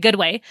 So in a good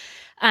way.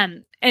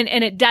 And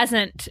it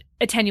doesn't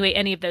attenuate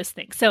any of those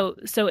things. So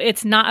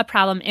it's not a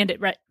problem, and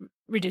it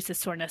reduces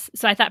soreness.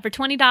 So I thought for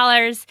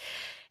 $20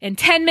 in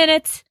 10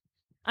 minutes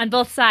on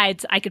both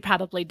sides, I could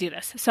probably do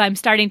this. So I'm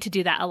starting to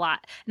do that a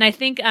lot. And I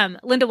think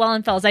Linda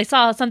Wallenfels, I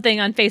saw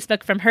something on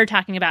Facebook from her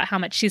talking about how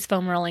much she's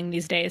foam rolling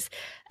these days.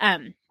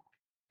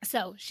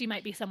 So she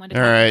might be someone to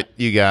talk right, about.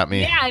 You got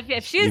me. Yeah,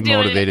 if she's you doing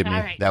motivated it, me.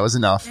 all right. That was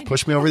enough.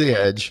 Push me over the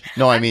edge.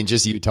 No, I mean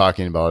just you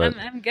talking about it.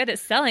 I'm good at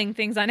selling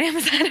things on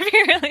Amazon,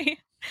 apparently.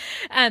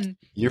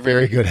 You're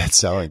very good at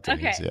selling things.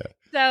 Okay. Yeah.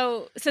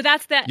 So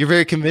that's that. You're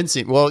very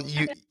convincing. Well,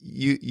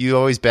 you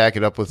always back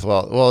it up with,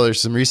 well, there's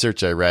some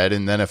research I read.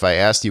 And then if I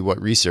asked you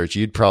what research,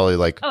 you'd probably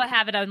I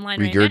have it online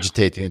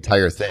regurgitate the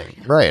entire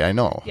thing. Right. I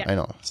know. Yep. I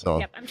know. So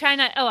yep. I'm trying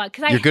to,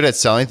 because you're good at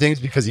selling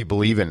things because you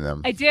believe in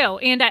them. I do.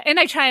 And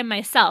I try them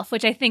myself,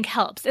 which I think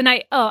helps. And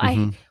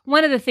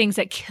one of the things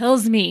that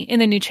kills me in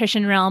the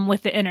nutrition realm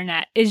with the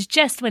internet is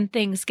just when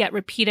things get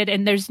repeated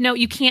and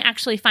you can't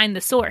actually find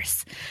the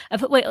source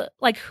of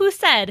like who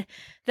said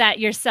that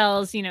your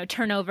cells,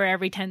 turn over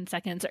every 10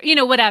 seconds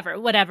or,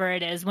 whatever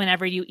it is,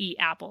 whenever you eat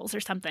apples or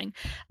something.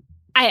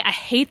 I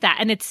hate that.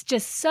 And it's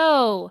just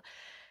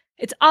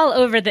it's all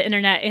over the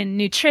internet in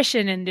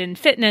nutrition and in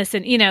fitness.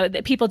 And,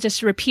 that people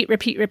just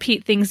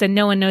repeat things and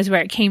no one knows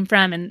where it came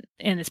from. And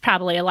it's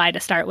probably a lie to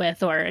start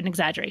with or an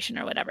exaggeration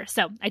or whatever.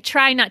 So I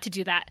try not to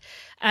do that.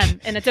 And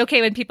it's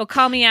okay when people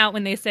call me out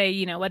when they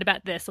say, what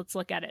about this? Let's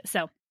look at it.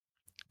 So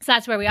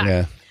that's where we are.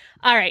 Yeah.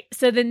 All right.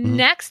 So the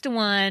next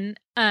one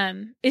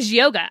is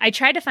yoga. I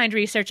tried to find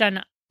research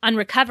on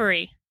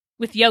recovery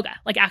with yoga,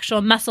 like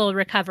actual muscle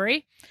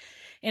recovery.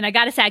 And I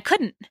got to say, I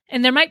couldn't.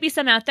 And there might be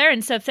some out there.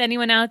 And so if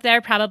anyone out there,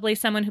 probably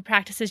someone who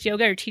practices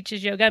yoga or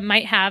teaches yoga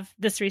might have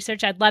this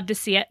research. I'd love to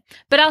see it.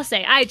 But I'll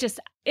say,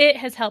 it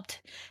has helped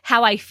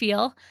how I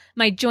feel,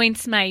 my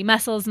joints, my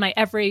muscles, my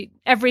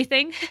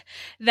everything,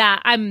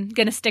 that I'm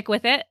going to stick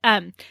with it.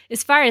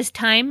 As far as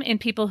time and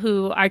people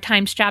who are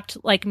time strapped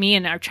like me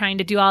and are trying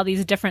to do all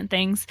these different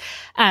things,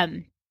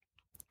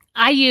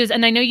 I use,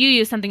 and I know you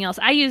use something else.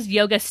 I use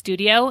Yoga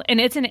Studio,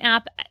 and it's an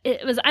app.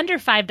 It was under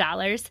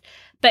 $5,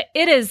 but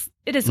it is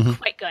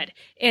quite good.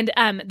 And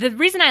the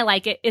reason I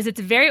like it is it's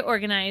very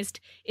organized.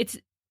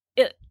 It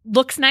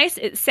looks nice.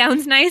 It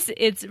sounds nice.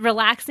 It's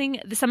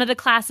relaxing. Some of the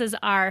classes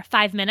are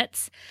 5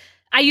 minutes.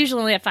 I usually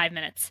only have 5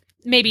 minutes.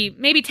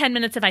 Maybe 10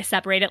 minutes if I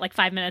separate it, like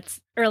 5 minutes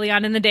early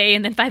on in the day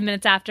and then 5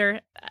 minutes after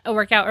a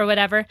workout or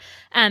whatever.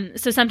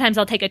 So sometimes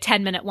I'll take a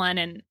 10-minute one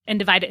and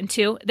divide it in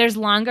two. There's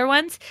longer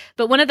ones,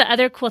 but one of the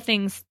other cool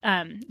things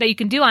that you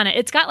can do on it,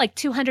 it's got like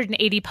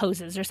 280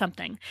 poses or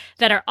something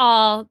that are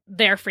all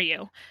there for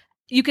you.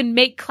 You can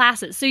make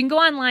classes. So you can go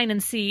online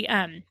and see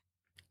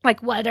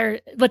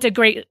what's a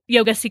great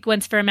yoga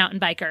sequence for a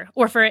mountain biker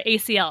or for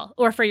ACL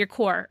or for your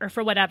core or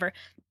for whatever.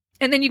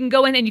 And then you can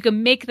go in and you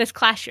can make this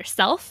class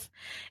yourself,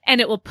 and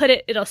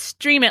it'll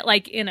stream it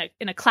like in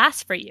a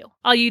class for you.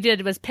 All you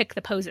did was pick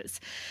the poses.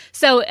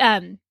 So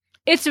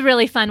it's a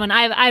really fun one.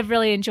 I've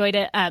really enjoyed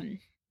it.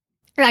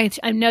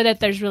 I know that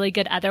there's really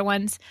good other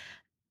ones,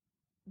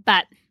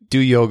 but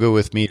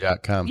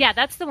DoYogaWithMe.com. Yeah,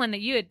 that's the one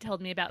that you had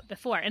told me about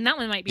before, and that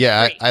one might be free.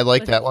 I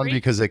like Was that one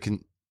because it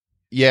can.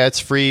 Yeah, it's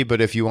free, but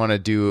if you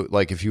want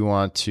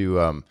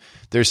to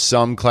there's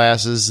some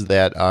classes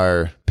that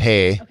are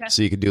pay,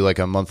 so you could do like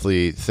a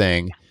monthly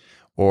thing,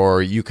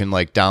 or you can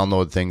like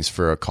download things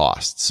for a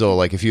cost. So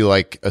like if you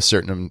like a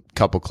certain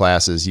couple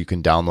classes, you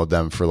can download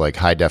them for like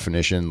high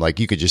definition. Like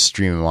you could just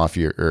stream them off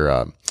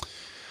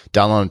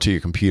download them to your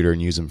computer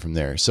and use them from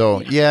there.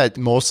 So yeah,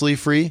 mostly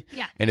free,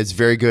 and it's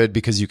very good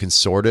because you can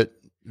sort it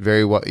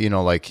very well,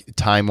 like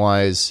time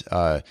wise,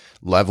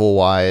 level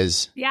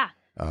wise,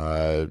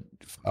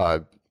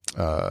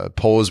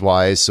 pose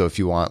wise. So if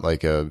you want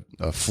like a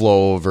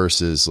flow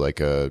versus like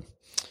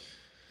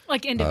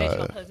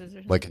individual poses or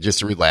something. Like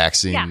just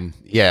relaxing,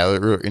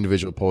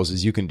 individual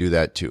poses, you can do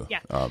that too.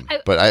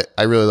 But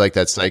I really like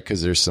that site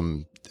because there's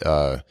some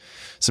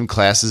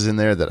classes in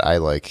there that I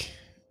like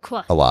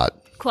a lot.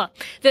 Cool.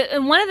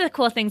 And one of the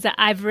cool things that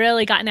I've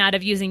really gotten out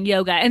of using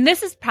yoga, and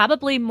this is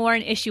probably more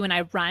an issue when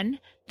I run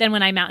than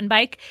when I mountain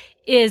bike,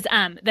 is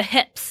the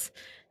hips.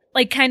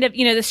 Like kind of,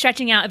 the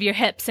stretching out of your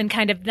hips and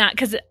kind of not,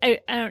 because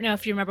I don't know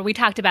if you remember, we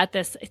talked about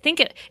this. I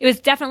think it was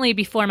definitely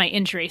before my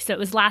injury. So it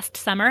was last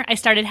summer. I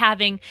started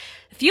having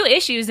a few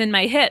issues in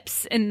my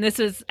hips. And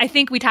I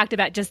think we talked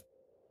about just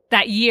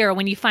that year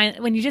when you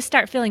just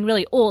start feeling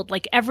really old,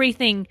 like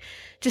everything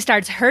just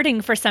starts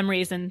hurting for some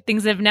reason,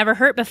 things that have never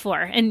hurt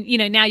before. And,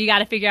 now you got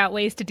to figure out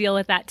ways to deal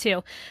with that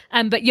too.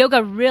 But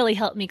yoga really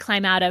helped me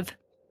climb out of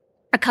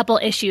a couple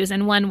issues.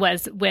 And one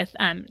was with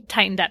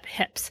tightened up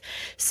hips.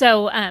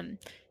 So,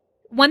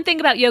 one thing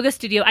about Yoga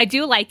Studio, I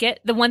do like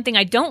it. The one thing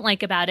I don't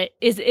like about it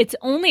is it's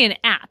only an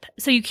app,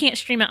 so you can't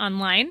stream it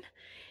online.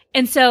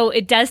 And so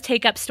it does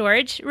take up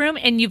storage room,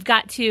 and you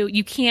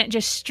can't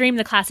just stream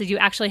the classes. You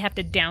actually have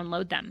to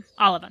download them,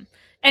 all of them,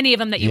 any of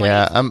them that you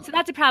want. So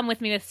that's a problem with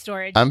me with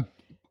storage.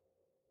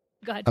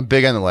 Go ahead. I'm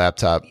big on the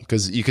laptop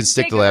because you can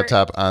stick the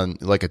laptop on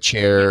like a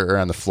chair or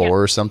on the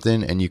floor or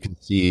something, and you can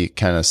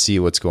kind of see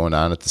what's going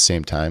on at the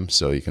same time,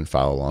 so you can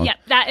follow along. Yeah,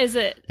 that is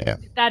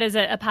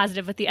a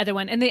positive with the other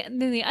one. And then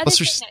the other Plus,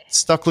 you're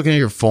stuck looking at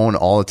your phone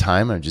all the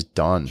time. I'm just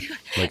done.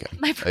 Like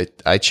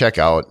I check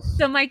out.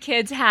 So my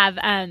kids have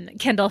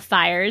Kindle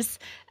Fires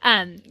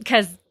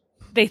because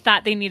they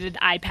thought they needed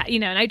iPad,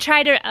 and I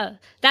try to.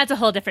 That's a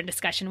whole different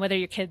discussion whether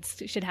your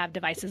kids should have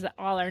devices at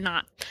all or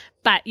not.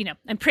 But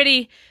I'm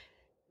pretty.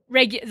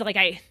 They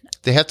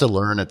have to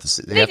learn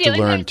they have to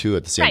learn too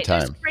at the same time.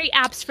 There's great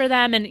apps for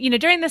them, and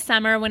during the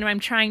summer when I'm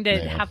trying to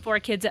have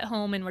 4 kids at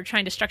home and we're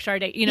trying to structure our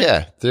day,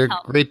 they're a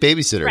great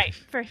babysitter. Right,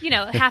 for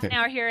half an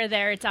hour here or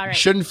there, it's all right. You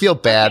shouldn't feel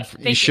bad.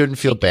 You shouldn't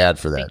feel bad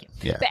for that.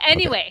 Yeah. But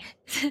anyway,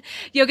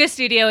 Yoga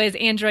Studio is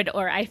Android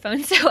or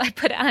iPhone, so I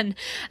put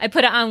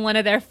it on one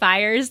of their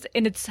Fires,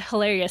 and it's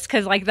hilarious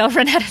because they'll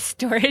run out of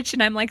storage,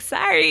 and I'm like,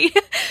 sorry,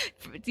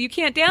 you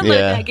can't download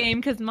that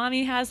game because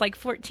mommy has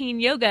 14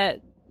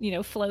 yoga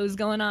flows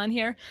going on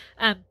here.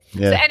 So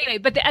anyway,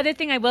 but the other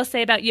thing I will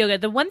say about yoga,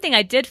 the one thing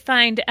I did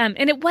find, and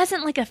it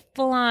wasn't like a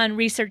full-on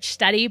research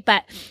study,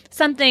 but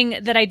something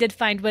that I did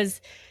find was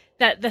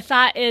that the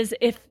thought is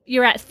if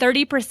you're at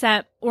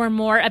 30% or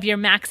more of your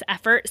max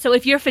effort, so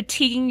if you're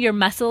fatiguing your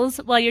muscles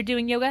while you're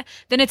doing yoga,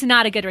 then it's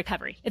not a good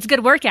recovery. It's a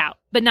good workout,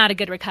 but not a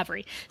good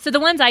recovery. So the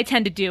ones I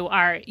tend to do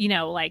are,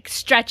 like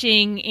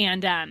stretching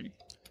and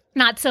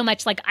not so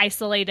much like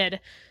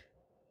isolated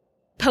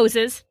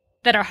poses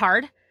that are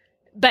hard,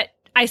 but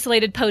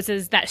isolated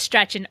poses that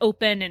stretch and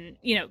open and,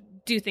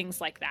 do things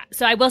like that.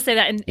 So I will say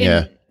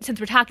that since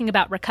we're talking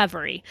about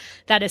recovery,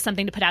 that is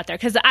something to put out there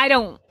because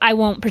I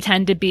won't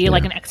pretend to be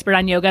like an expert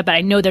on yoga, but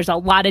I know there's a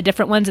lot of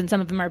different ones and some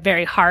of them are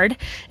very hard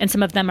and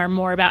some of them are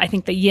more about, I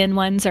think the yin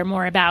ones are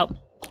more about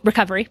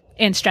recovery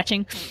and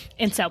stretching.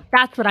 And so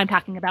that's what I'm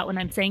talking about when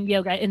I'm saying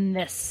yoga in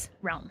this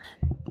realm.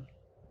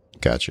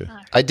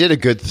 Gotcha. I did a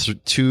good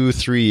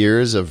 2-3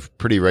 years of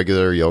pretty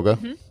regular yoga.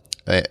 Mm-hmm.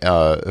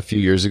 A few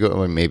years ago,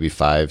 or maybe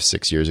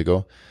 5-6 years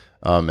ago,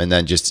 and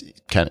then just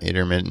kind of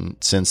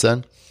intermittent since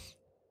then.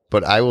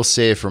 But I will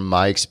say from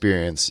my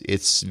experience,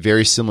 it's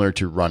very similar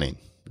to running,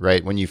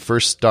 right? When you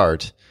first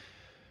start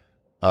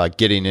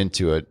getting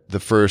into it, the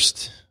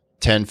first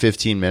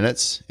 10-15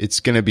 minutes, it's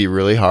going to be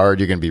really hard.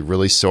 You're going to be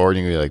really sore. And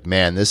you're going to be like,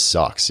 man, this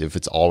sucks if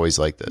it's always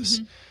like this.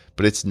 Mm-hmm.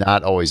 But it's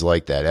not always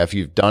like that. After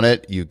you've done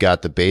it, you've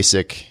got the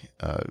basic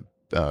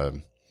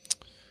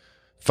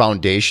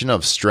foundation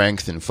of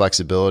strength and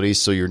flexibility,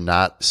 so you're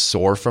not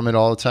sore from it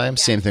all the time.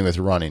 Yeah. Same thing with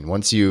running.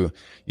 Once you'll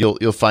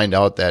find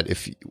out that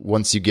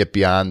once you get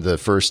beyond the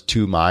first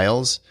 2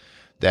 miles,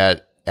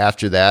 that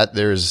after that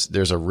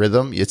there's a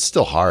rhythm. It's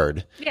still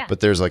hard,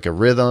 but there's like a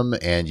rhythm,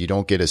 and you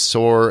don't get as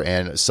sore.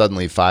 And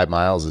suddenly 5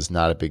 miles is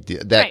not a big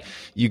deal. That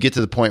you get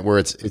to the point where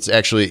it's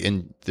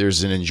actually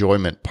there's an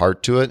enjoyment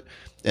part to it,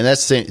 and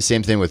that's the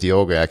same thing with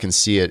yoga. I can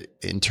see it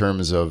in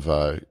terms of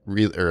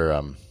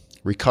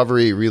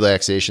recovery,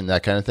 relaxation,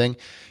 that kind of thing,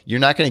 you're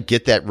not going to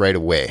get that right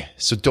away.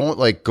 So don't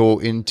like go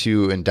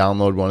into and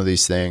download one of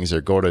these things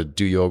or go to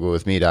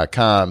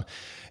doyogawithme.com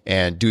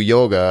and do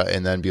yoga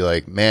and then be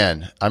like,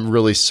 man, I'm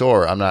really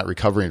sore. I'm not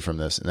recovering from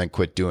this, and then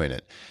quit doing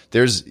it.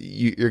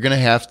 You're going to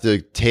have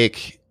to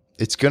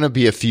it's going to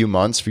be a few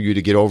months for you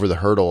to get over the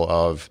hurdle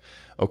of,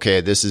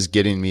 okay, this is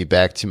getting me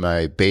back to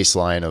my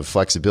baseline of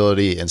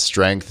flexibility and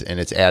strength, and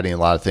it's adding a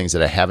lot of things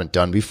that I haven't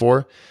done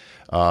before,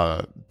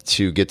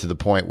 to get to the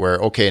point where,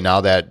 okay, now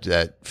that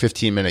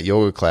 15-minute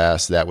yoga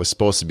class that was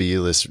supposed to be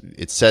this,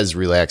 it says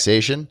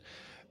relaxation,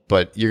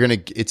 but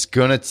it's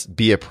going to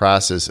be a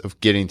process of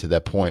getting to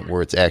that point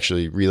where it's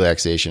actually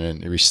relaxation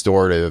and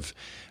restorative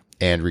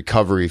and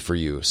recovery for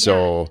you.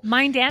 So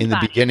mind and in the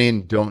body.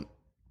 beginning,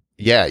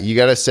 you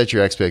got to set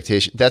your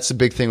expectation. That's the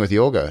big thing with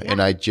yoga. Yeah.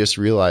 And I just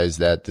realized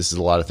that this is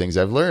a lot of things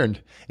I've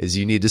learned is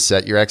you need to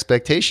set your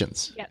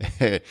expectations.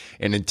 Yep.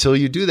 And until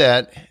you do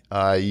that,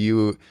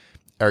 you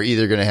are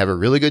either going to have a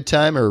really good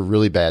time or a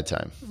really bad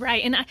time.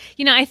 Right. And,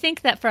 I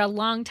think that for a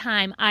long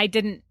time, I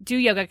didn't do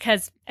yoga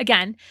because,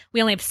 again, we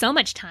only have so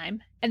much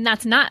time. And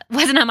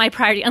wasn't on my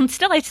priority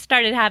until I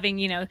started having,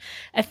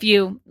 a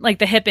few, like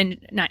the hip,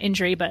 not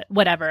injury, but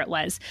whatever it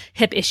was,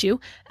 hip issue.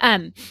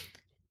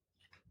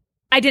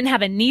 I didn't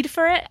have a need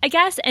for it, I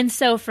guess. And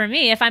so for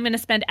me, if I'm going to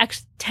spend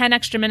 10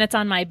 extra minutes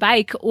on my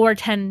bike or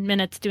 10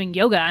 minutes doing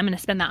yoga, I'm going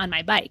to spend that on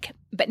my bike.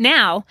 But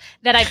now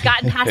that I've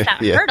gotten past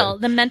that hurdle,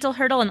 the mental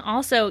hurdle, and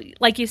also,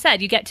 like you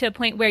said, you get to a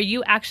point where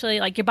you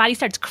actually, like, your body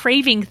starts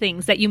craving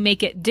things that you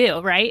make it do,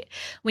 right?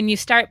 When you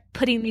start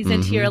putting these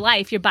into your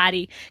life, your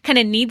body kind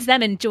of needs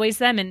them, enjoys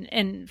them,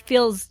 and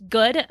feels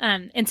good.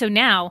 And so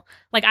now,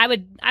 like, I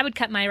would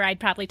cut my ride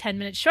probably 10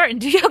 minutes short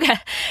and do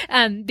yoga,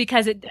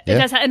 because it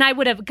does. And I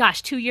would have,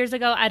 2 years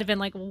ago, I'd have been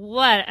like,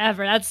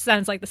 whatever, that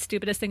sounds like the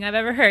stupidest thing I've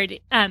ever heard.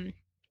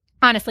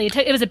 Honestly,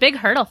 it was a big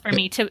hurdle for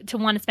me to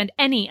want to spend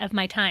any of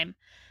my time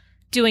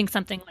doing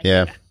something like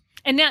yoga.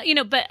 And now,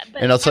 but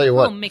and I'll tell you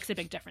what makes a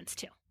big difference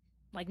too.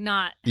 Like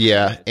not.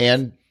 Yeah.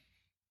 And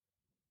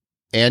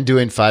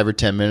doing 5 or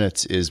 10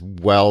 minutes is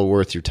well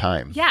worth your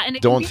time. Yeah. And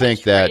don't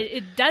think that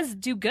it does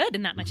do good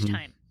in that much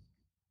time.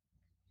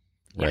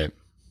 Right.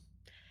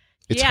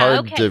 It's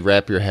hard to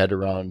wrap your head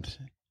around.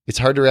 It's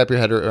hard to wrap your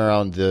head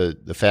around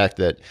the fact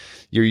that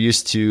you're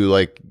used to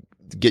like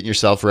getting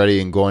yourself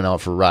ready and going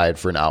out for a ride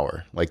for an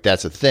hour. Like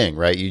that's a thing,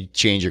 right? You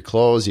change your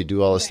clothes, you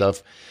do all this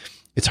stuff.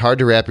 It's hard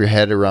to wrap your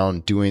head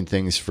around doing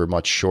things for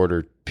much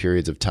shorter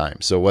periods of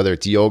time. So whether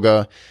it's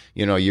yoga,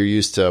 you're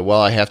used to,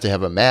 well, I have to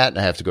have a mat and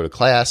I have to go to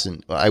class.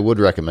 And I would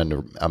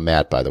recommend a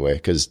mat, by the way,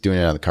 because doing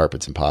it on the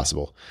carpet's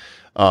impossible.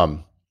 But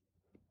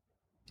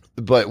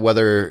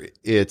whether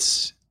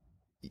it's,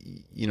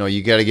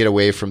 you got to get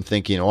away from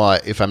thinking, oh,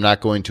 if I'm not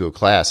going to a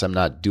class, I'm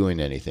not doing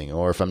anything.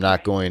 Or if I'm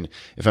not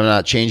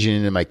changing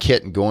into my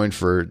kit and going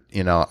for,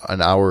 an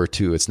hour or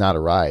two, it's not a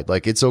ride.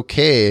 Like it's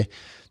okay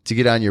to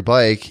get on your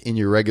bike in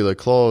your regular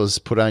clothes,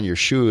 put on your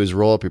shoes,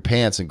 roll up your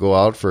pants, and go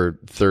out for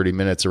 30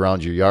 minutes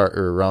around your yard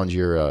or around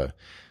your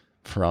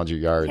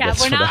yard. Yeah,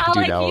 that's we're what not I do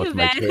all now like with you,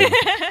 my Ben.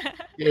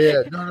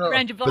 kids.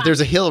 No. But there's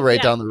a hill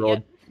right down the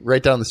road,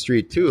 right down the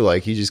street too.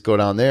 Like you just go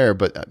down there.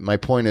 But my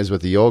point is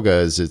with the yoga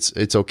is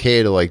it's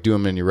okay to like do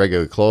them in your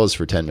regular clothes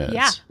for 10 minutes.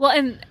 Yeah. Well,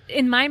 and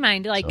in my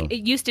mind,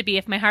 it used to be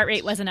if my heart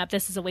rate wasn't up,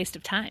 this is a waste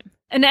of time.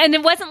 And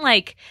it wasn't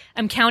like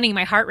I'm counting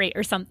my heart rate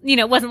or something,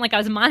 it wasn't like I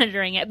was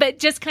monitoring it, but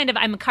just kind of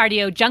I'm a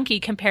cardio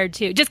junkie compared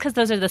to, just because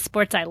those are the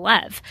sports I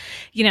love,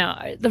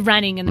 the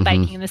running and the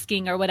biking and the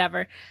skiing or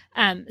whatever.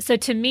 So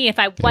to me, if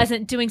I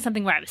wasn't doing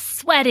something where I was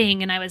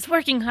sweating and I was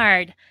working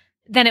hard,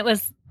 then it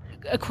was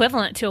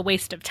equivalent to a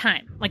waste of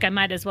time. Like I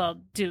might as well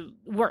do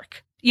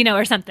work,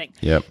 or something.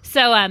 Yep.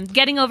 So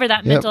getting over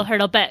that mental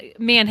hurdle, but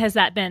man, has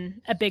that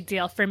been a big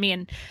deal for me.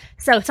 And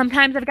so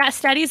sometimes I've got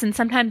studies and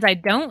sometimes I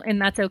don't,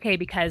 and that's okay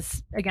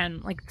because again,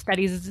 like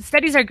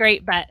studies are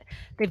great, but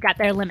they've got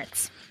their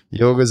limits.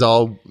 Yoga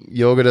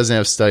doesn't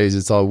have studies.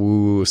 It's all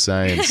woo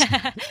science.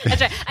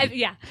 That's right.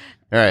 Yeah.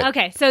 All right.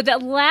 Okay. So the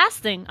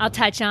last thing I'll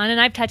touch on,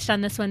 and I've touched on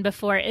this one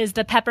before, is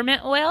the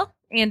peppermint oil.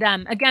 And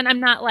again, I'm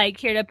not like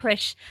here to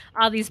push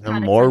all these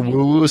products. More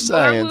woo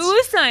science. More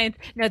woo science.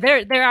 No,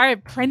 there are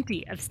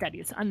plenty of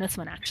studies on this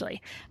one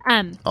actually.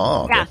 Okay.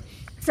 Yeah.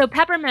 So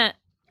peppermint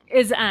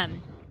is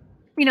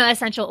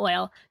essential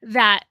oil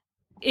that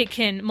it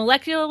can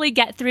molecularly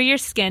get through your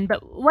skin.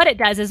 But what it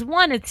does is,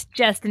 one, it's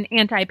just an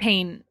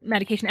anti-pain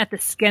medication at the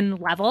skin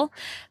level,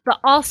 but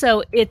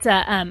also it's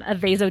a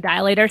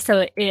vasodilator,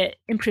 so it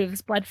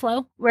improves blood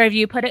flow wherever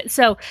you put it.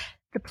 So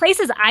the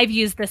places I've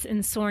used this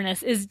in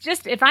soreness is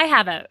just if I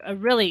have a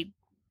really,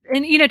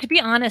 and to be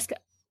honest,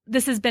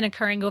 this has been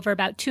occurring over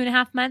about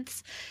 2.5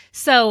 months.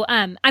 So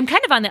I'm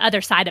kind of on the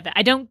other side of it.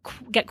 I don't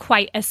get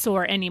quite as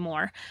sore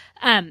anymore.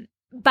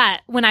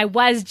 But when I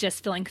was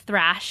just feeling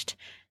thrashed,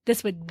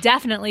 this would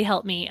definitely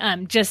help me.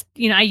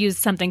 I use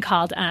something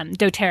called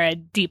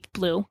doTERRA Deep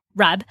Blue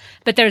Rub,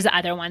 but there's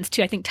other ones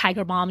too. I think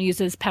Tiger Balm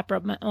uses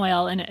peppermint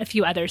oil and a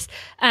few others.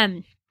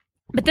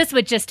 But this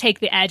would just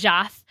take the edge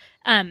off.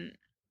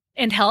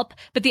 and help.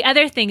 But the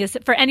other thing is,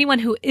 for anyone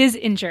who is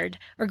injured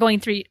or going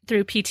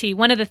through PT,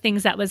 one of the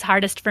things that was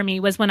hardest for me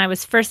was when I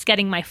was first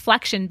getting my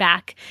flexion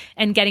back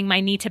and getting my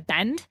knee to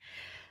bend.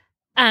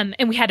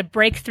 And we had to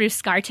break through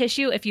scar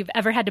tissue. If you've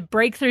ever had to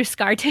break through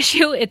scar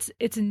tissue,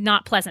 it's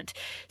not pleasant.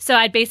 So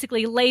I'd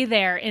basically lay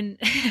there and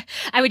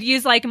I would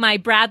use like my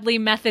Bradley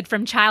method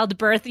from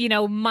childbirth,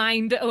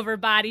 mind over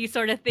body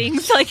sort of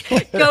things, like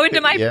go into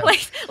my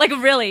place. Like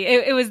really,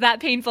 it was that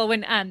painful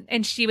when,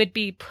 and she would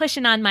be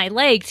pushing on my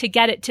leg to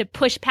get it to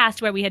push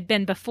past where we had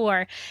been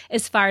before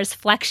as far as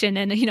flexion.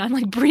 And, I'm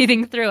like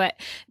breathing through it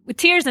with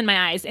tears in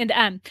my eyes.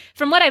 And,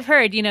 from what I've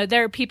heard,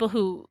 there are people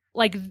who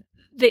like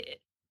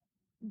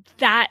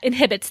that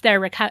inhibits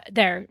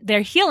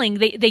their healing.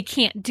 They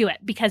can't do it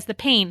because the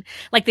pain,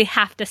 like they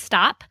have to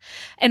stop.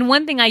 And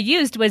one thing I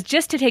used was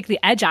just to take the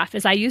edge off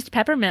is I used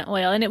peppermint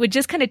oil, and it would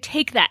just kind of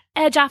take that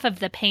edge off of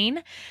the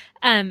pain.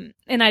 And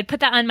I'd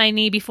put that on my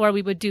knee before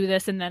we would do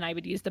this. And then I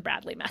would use the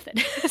Bradley method.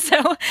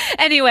 So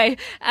anyway,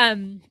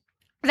 that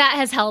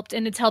has helped,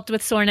 and it's helped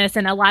with soreness,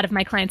 and a lot of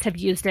my clients have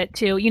used it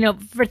too,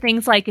 for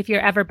things like if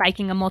you're ever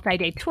biking a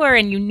multi-day tour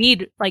and you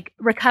need like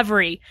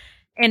recovery,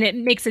 and it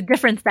makes a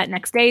difference that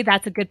next day,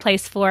 that's a good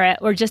place for it.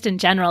 Or just in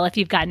general, if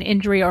you've got an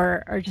injury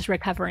or just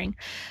recovering,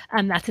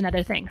 that's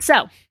another thing.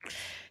 So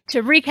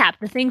to recap,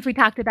 the things we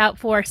talked about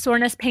for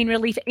soreness, pain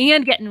relief,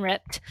 and getting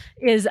ripped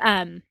is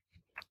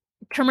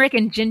turmeric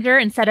and ginger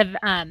instead of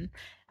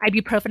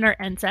ibuprofen or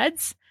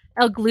NSAIDs.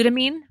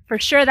 L-glutamine, for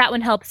sure, that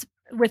one helps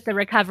with the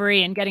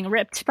recovery and getting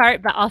ripped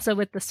part, but also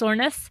with the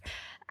soreness.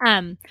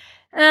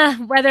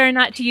 Whether or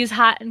not to use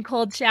hot and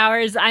cold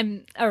showers,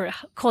 or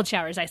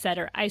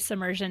ice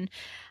immersion,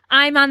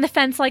 I'm on the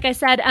fence. Like I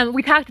said,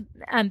 we talked,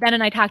 Ben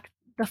and I talked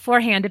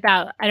beforehand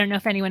about, I don't know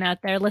if anyone out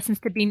there listens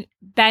to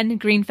Ben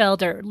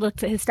Greenfield or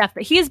looks at his stuff,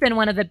 but he's been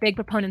one of the big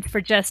proponents for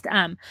just,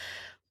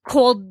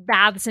 cold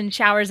baths and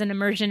showers and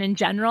immersion in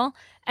general.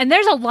 And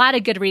there's a lot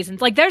of good reasons.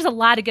 Like there's a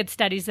lot of good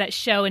studies that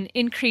show an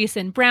increase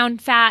in brown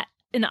fat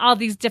and all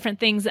these different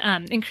things,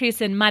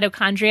 increase in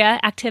mitochondria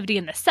activity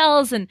in the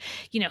cells and,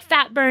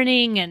 fat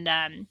burning. And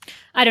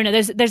I don't know,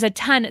 there's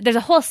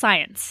a whole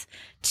science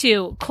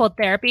to cold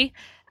therapy.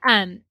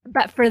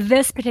 But for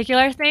this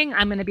particular thing,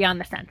 I'm going to be on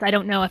the fence. I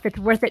don't know if it's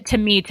worth it to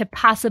me to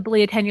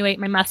possibly attenuate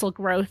my muscle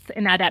growth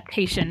and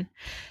adaptation,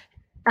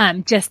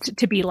 just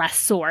to be less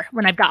sore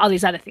when I've got all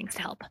these other things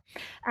to help.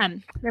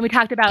 Then we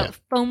talked about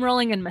foam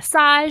rolling and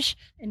massage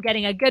and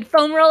getting a good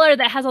foam roller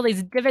that has all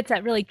these divots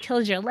that really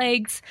kills your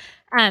legs.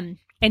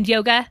 And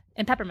yoga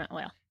and peppermint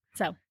oil.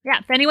 So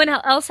if anyone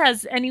else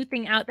has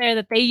anything out there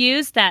that they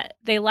use that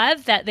they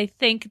love, that they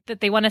think that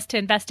they want us to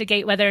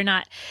investigate whether or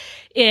not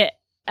it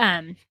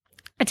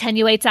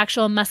attenuates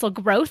actual muscle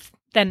growth,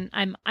 then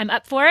I'm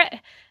up for it.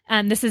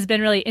 This has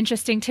been really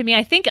interesting to me.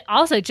 I think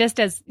also just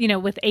as,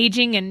 with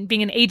aging and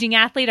being an aging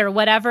athlete or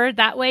whatever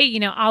that way,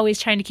 always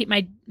trying to keep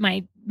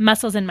my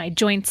muscles and my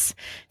joints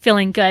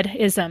feeling good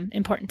is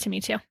important to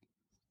me too.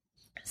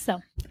 So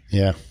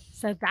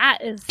So that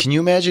is. Can you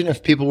imagine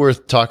if people were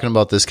talking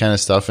about this kind of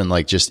stuff and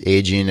like just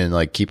aging and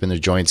like keeping their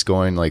joints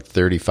going like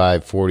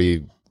 35,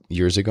 40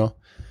 years ago?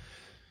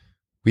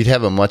 We'd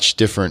have a much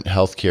different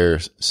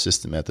healthcare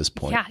system at this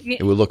point. Yeah,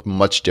 it would look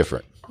much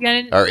different.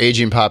 Our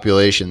aging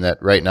population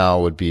that right now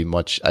would be a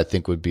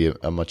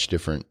much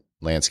different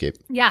landscape.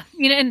 Yeah.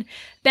 And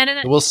Ben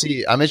and we'll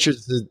see. I'm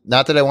interested,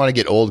 not that I want to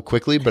get old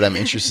quickly, but I'm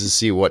interested to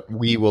see what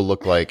we will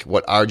look like,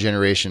 what our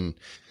generation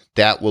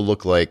that will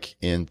look like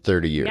in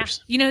 30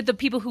 years. Yeah. The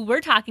people who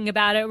were talking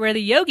about it were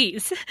the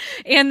yogis.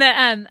 And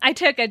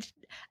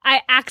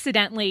I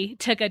accidentally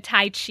took a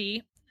Tai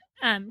Chi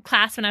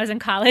class when I was in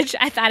college.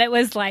 I thought it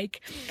was like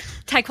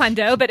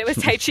Taekwondo, but it was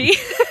Tai Chi.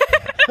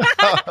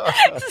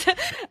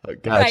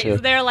 Gotcha. Right. So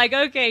they're like,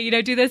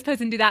 okay, do this pose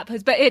and do that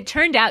pose. But it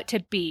turned out to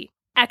be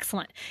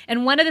excellent.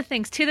 And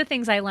two of the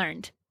things I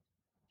learned,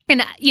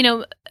 and,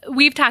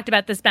 we've talked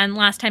about this, Ben,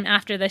 last time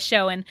after the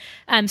show,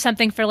 and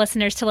something for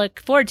listeners to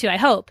look forward to, I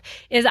hope,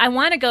 is I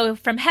want to go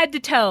from head to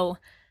toe,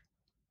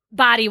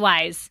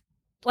 body-wise,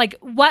 like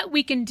what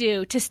we can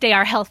do to stay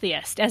our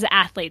healthiest as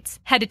athletes,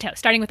 head to toe,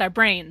 starting with our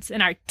brains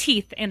and our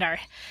teeth and our,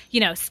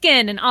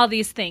 skin and all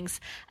these things.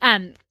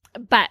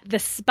 But the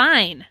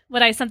spine,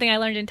 something I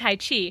learned in Tai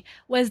Chi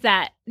was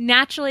that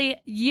naturally,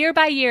 year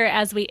by year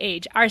as we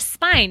age, our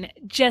spine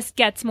just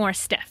gets more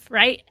stiff,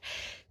 right?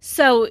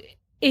 So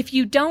if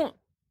you don't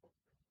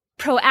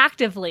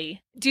proactively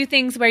do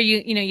things where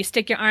you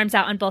stick your arms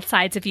out on both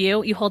sides of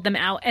you hold them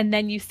out, and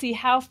then you see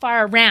how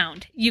far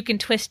around you can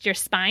twist your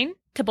spine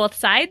to both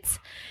sides,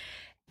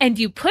 and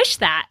you push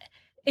that.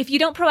 If you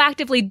don't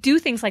proactively do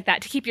things like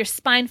that to keep your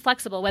spine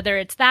flexible, whether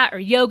it's that or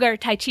yoga or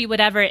Tai Chi,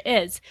 whatever it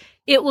is,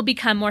 it will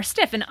become more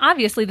stiff. And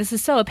obviously this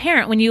is so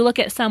apparent when you look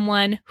at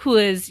someone who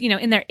is,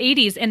 in their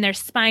 80s and their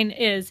spine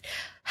is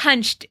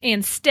hunched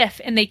and stiff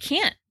and they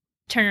can't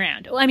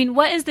turnaround. I mean,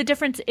 what is the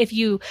difference if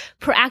you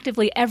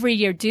proactively every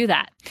year do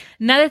that?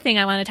 Another thing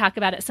I want to talk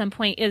about at some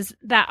point is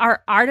that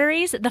our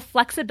arteries, the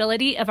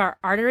flexibility of our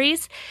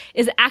arteries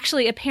is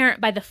actually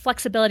apparent by the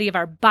flexibility of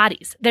our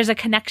bodies. There's a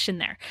connection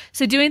there.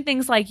 So doing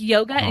things like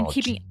yoga and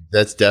keeping...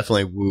 That's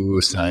definitely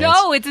woo-woo science.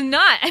 No, it's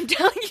not. I'm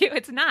telling you,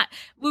 it's not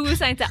woo-woo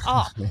science at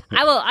all.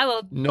 I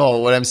will. No,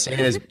 what I'm saying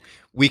is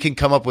we can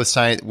come up with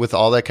science, with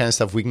all that kind of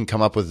stuff. We can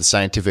come up with the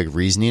scientific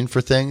reasoning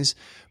for things,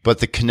 but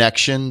the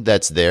connection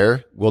that's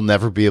there, we'll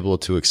never be able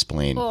to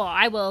explain. Oh,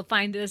 I will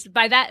find this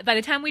by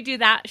the time we do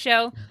that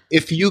show.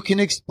 If you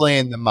can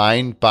explain the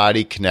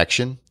mind-body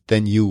connection,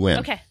 then you win.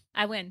 Okay,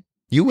 I win.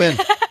 You win.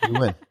 You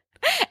win.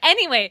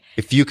 Anyway,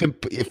 if you can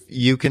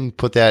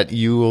put that,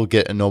 you will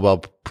get a Nobel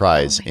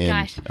Prize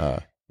like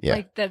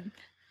the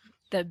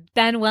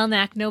Ben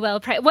Welnack Nobel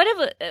Prize. What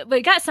if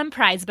we got some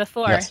prize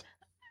before? Yes.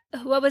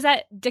 What was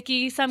that?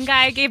 Dickie, some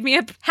guy gave me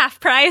a half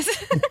prize.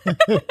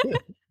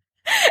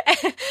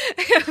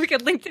 We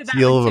could link to that.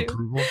 Seal of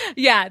approval.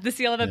 Yeah, the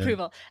seal of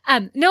approval.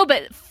 No,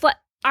 but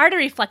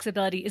artery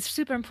flexibility is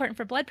super important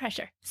for blood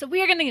pressure. So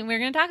we're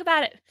gonna talk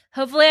about it.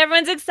 Hopefully,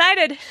 everyone's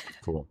excited.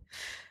 Cool.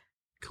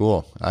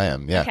 I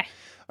am. Yeah. Okay.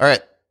 All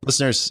right,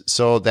 listeners.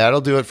 So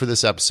that'll do it for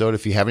this episode.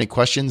 If you have any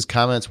questions,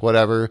 comments,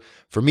 whatever,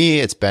 for me,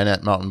 it's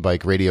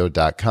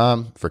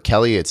ben@mountainbikeradio.com. For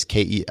Kelli, it's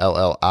Kelli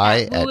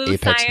at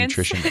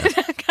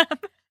apexnutrition.com.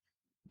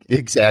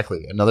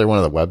 Exactly. Another one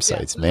of the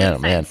websites. Yeah,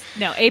 man.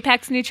 No,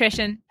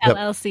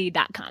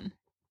 apexnutritionllc.com.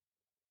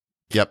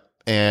 Yep.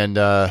 And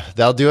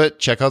that'll do it.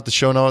 Check out the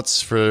show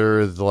notes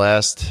for the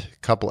last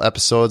couple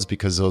episodes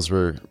because those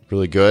were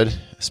really good,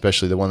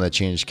 especially the one that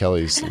changed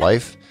Kelli's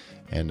life.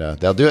 And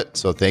that'll do it.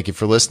 So thank you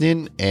for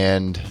listening.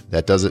 And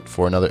that does it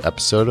for another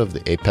episode of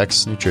the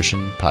Apex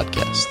Nutrition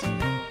Podcast.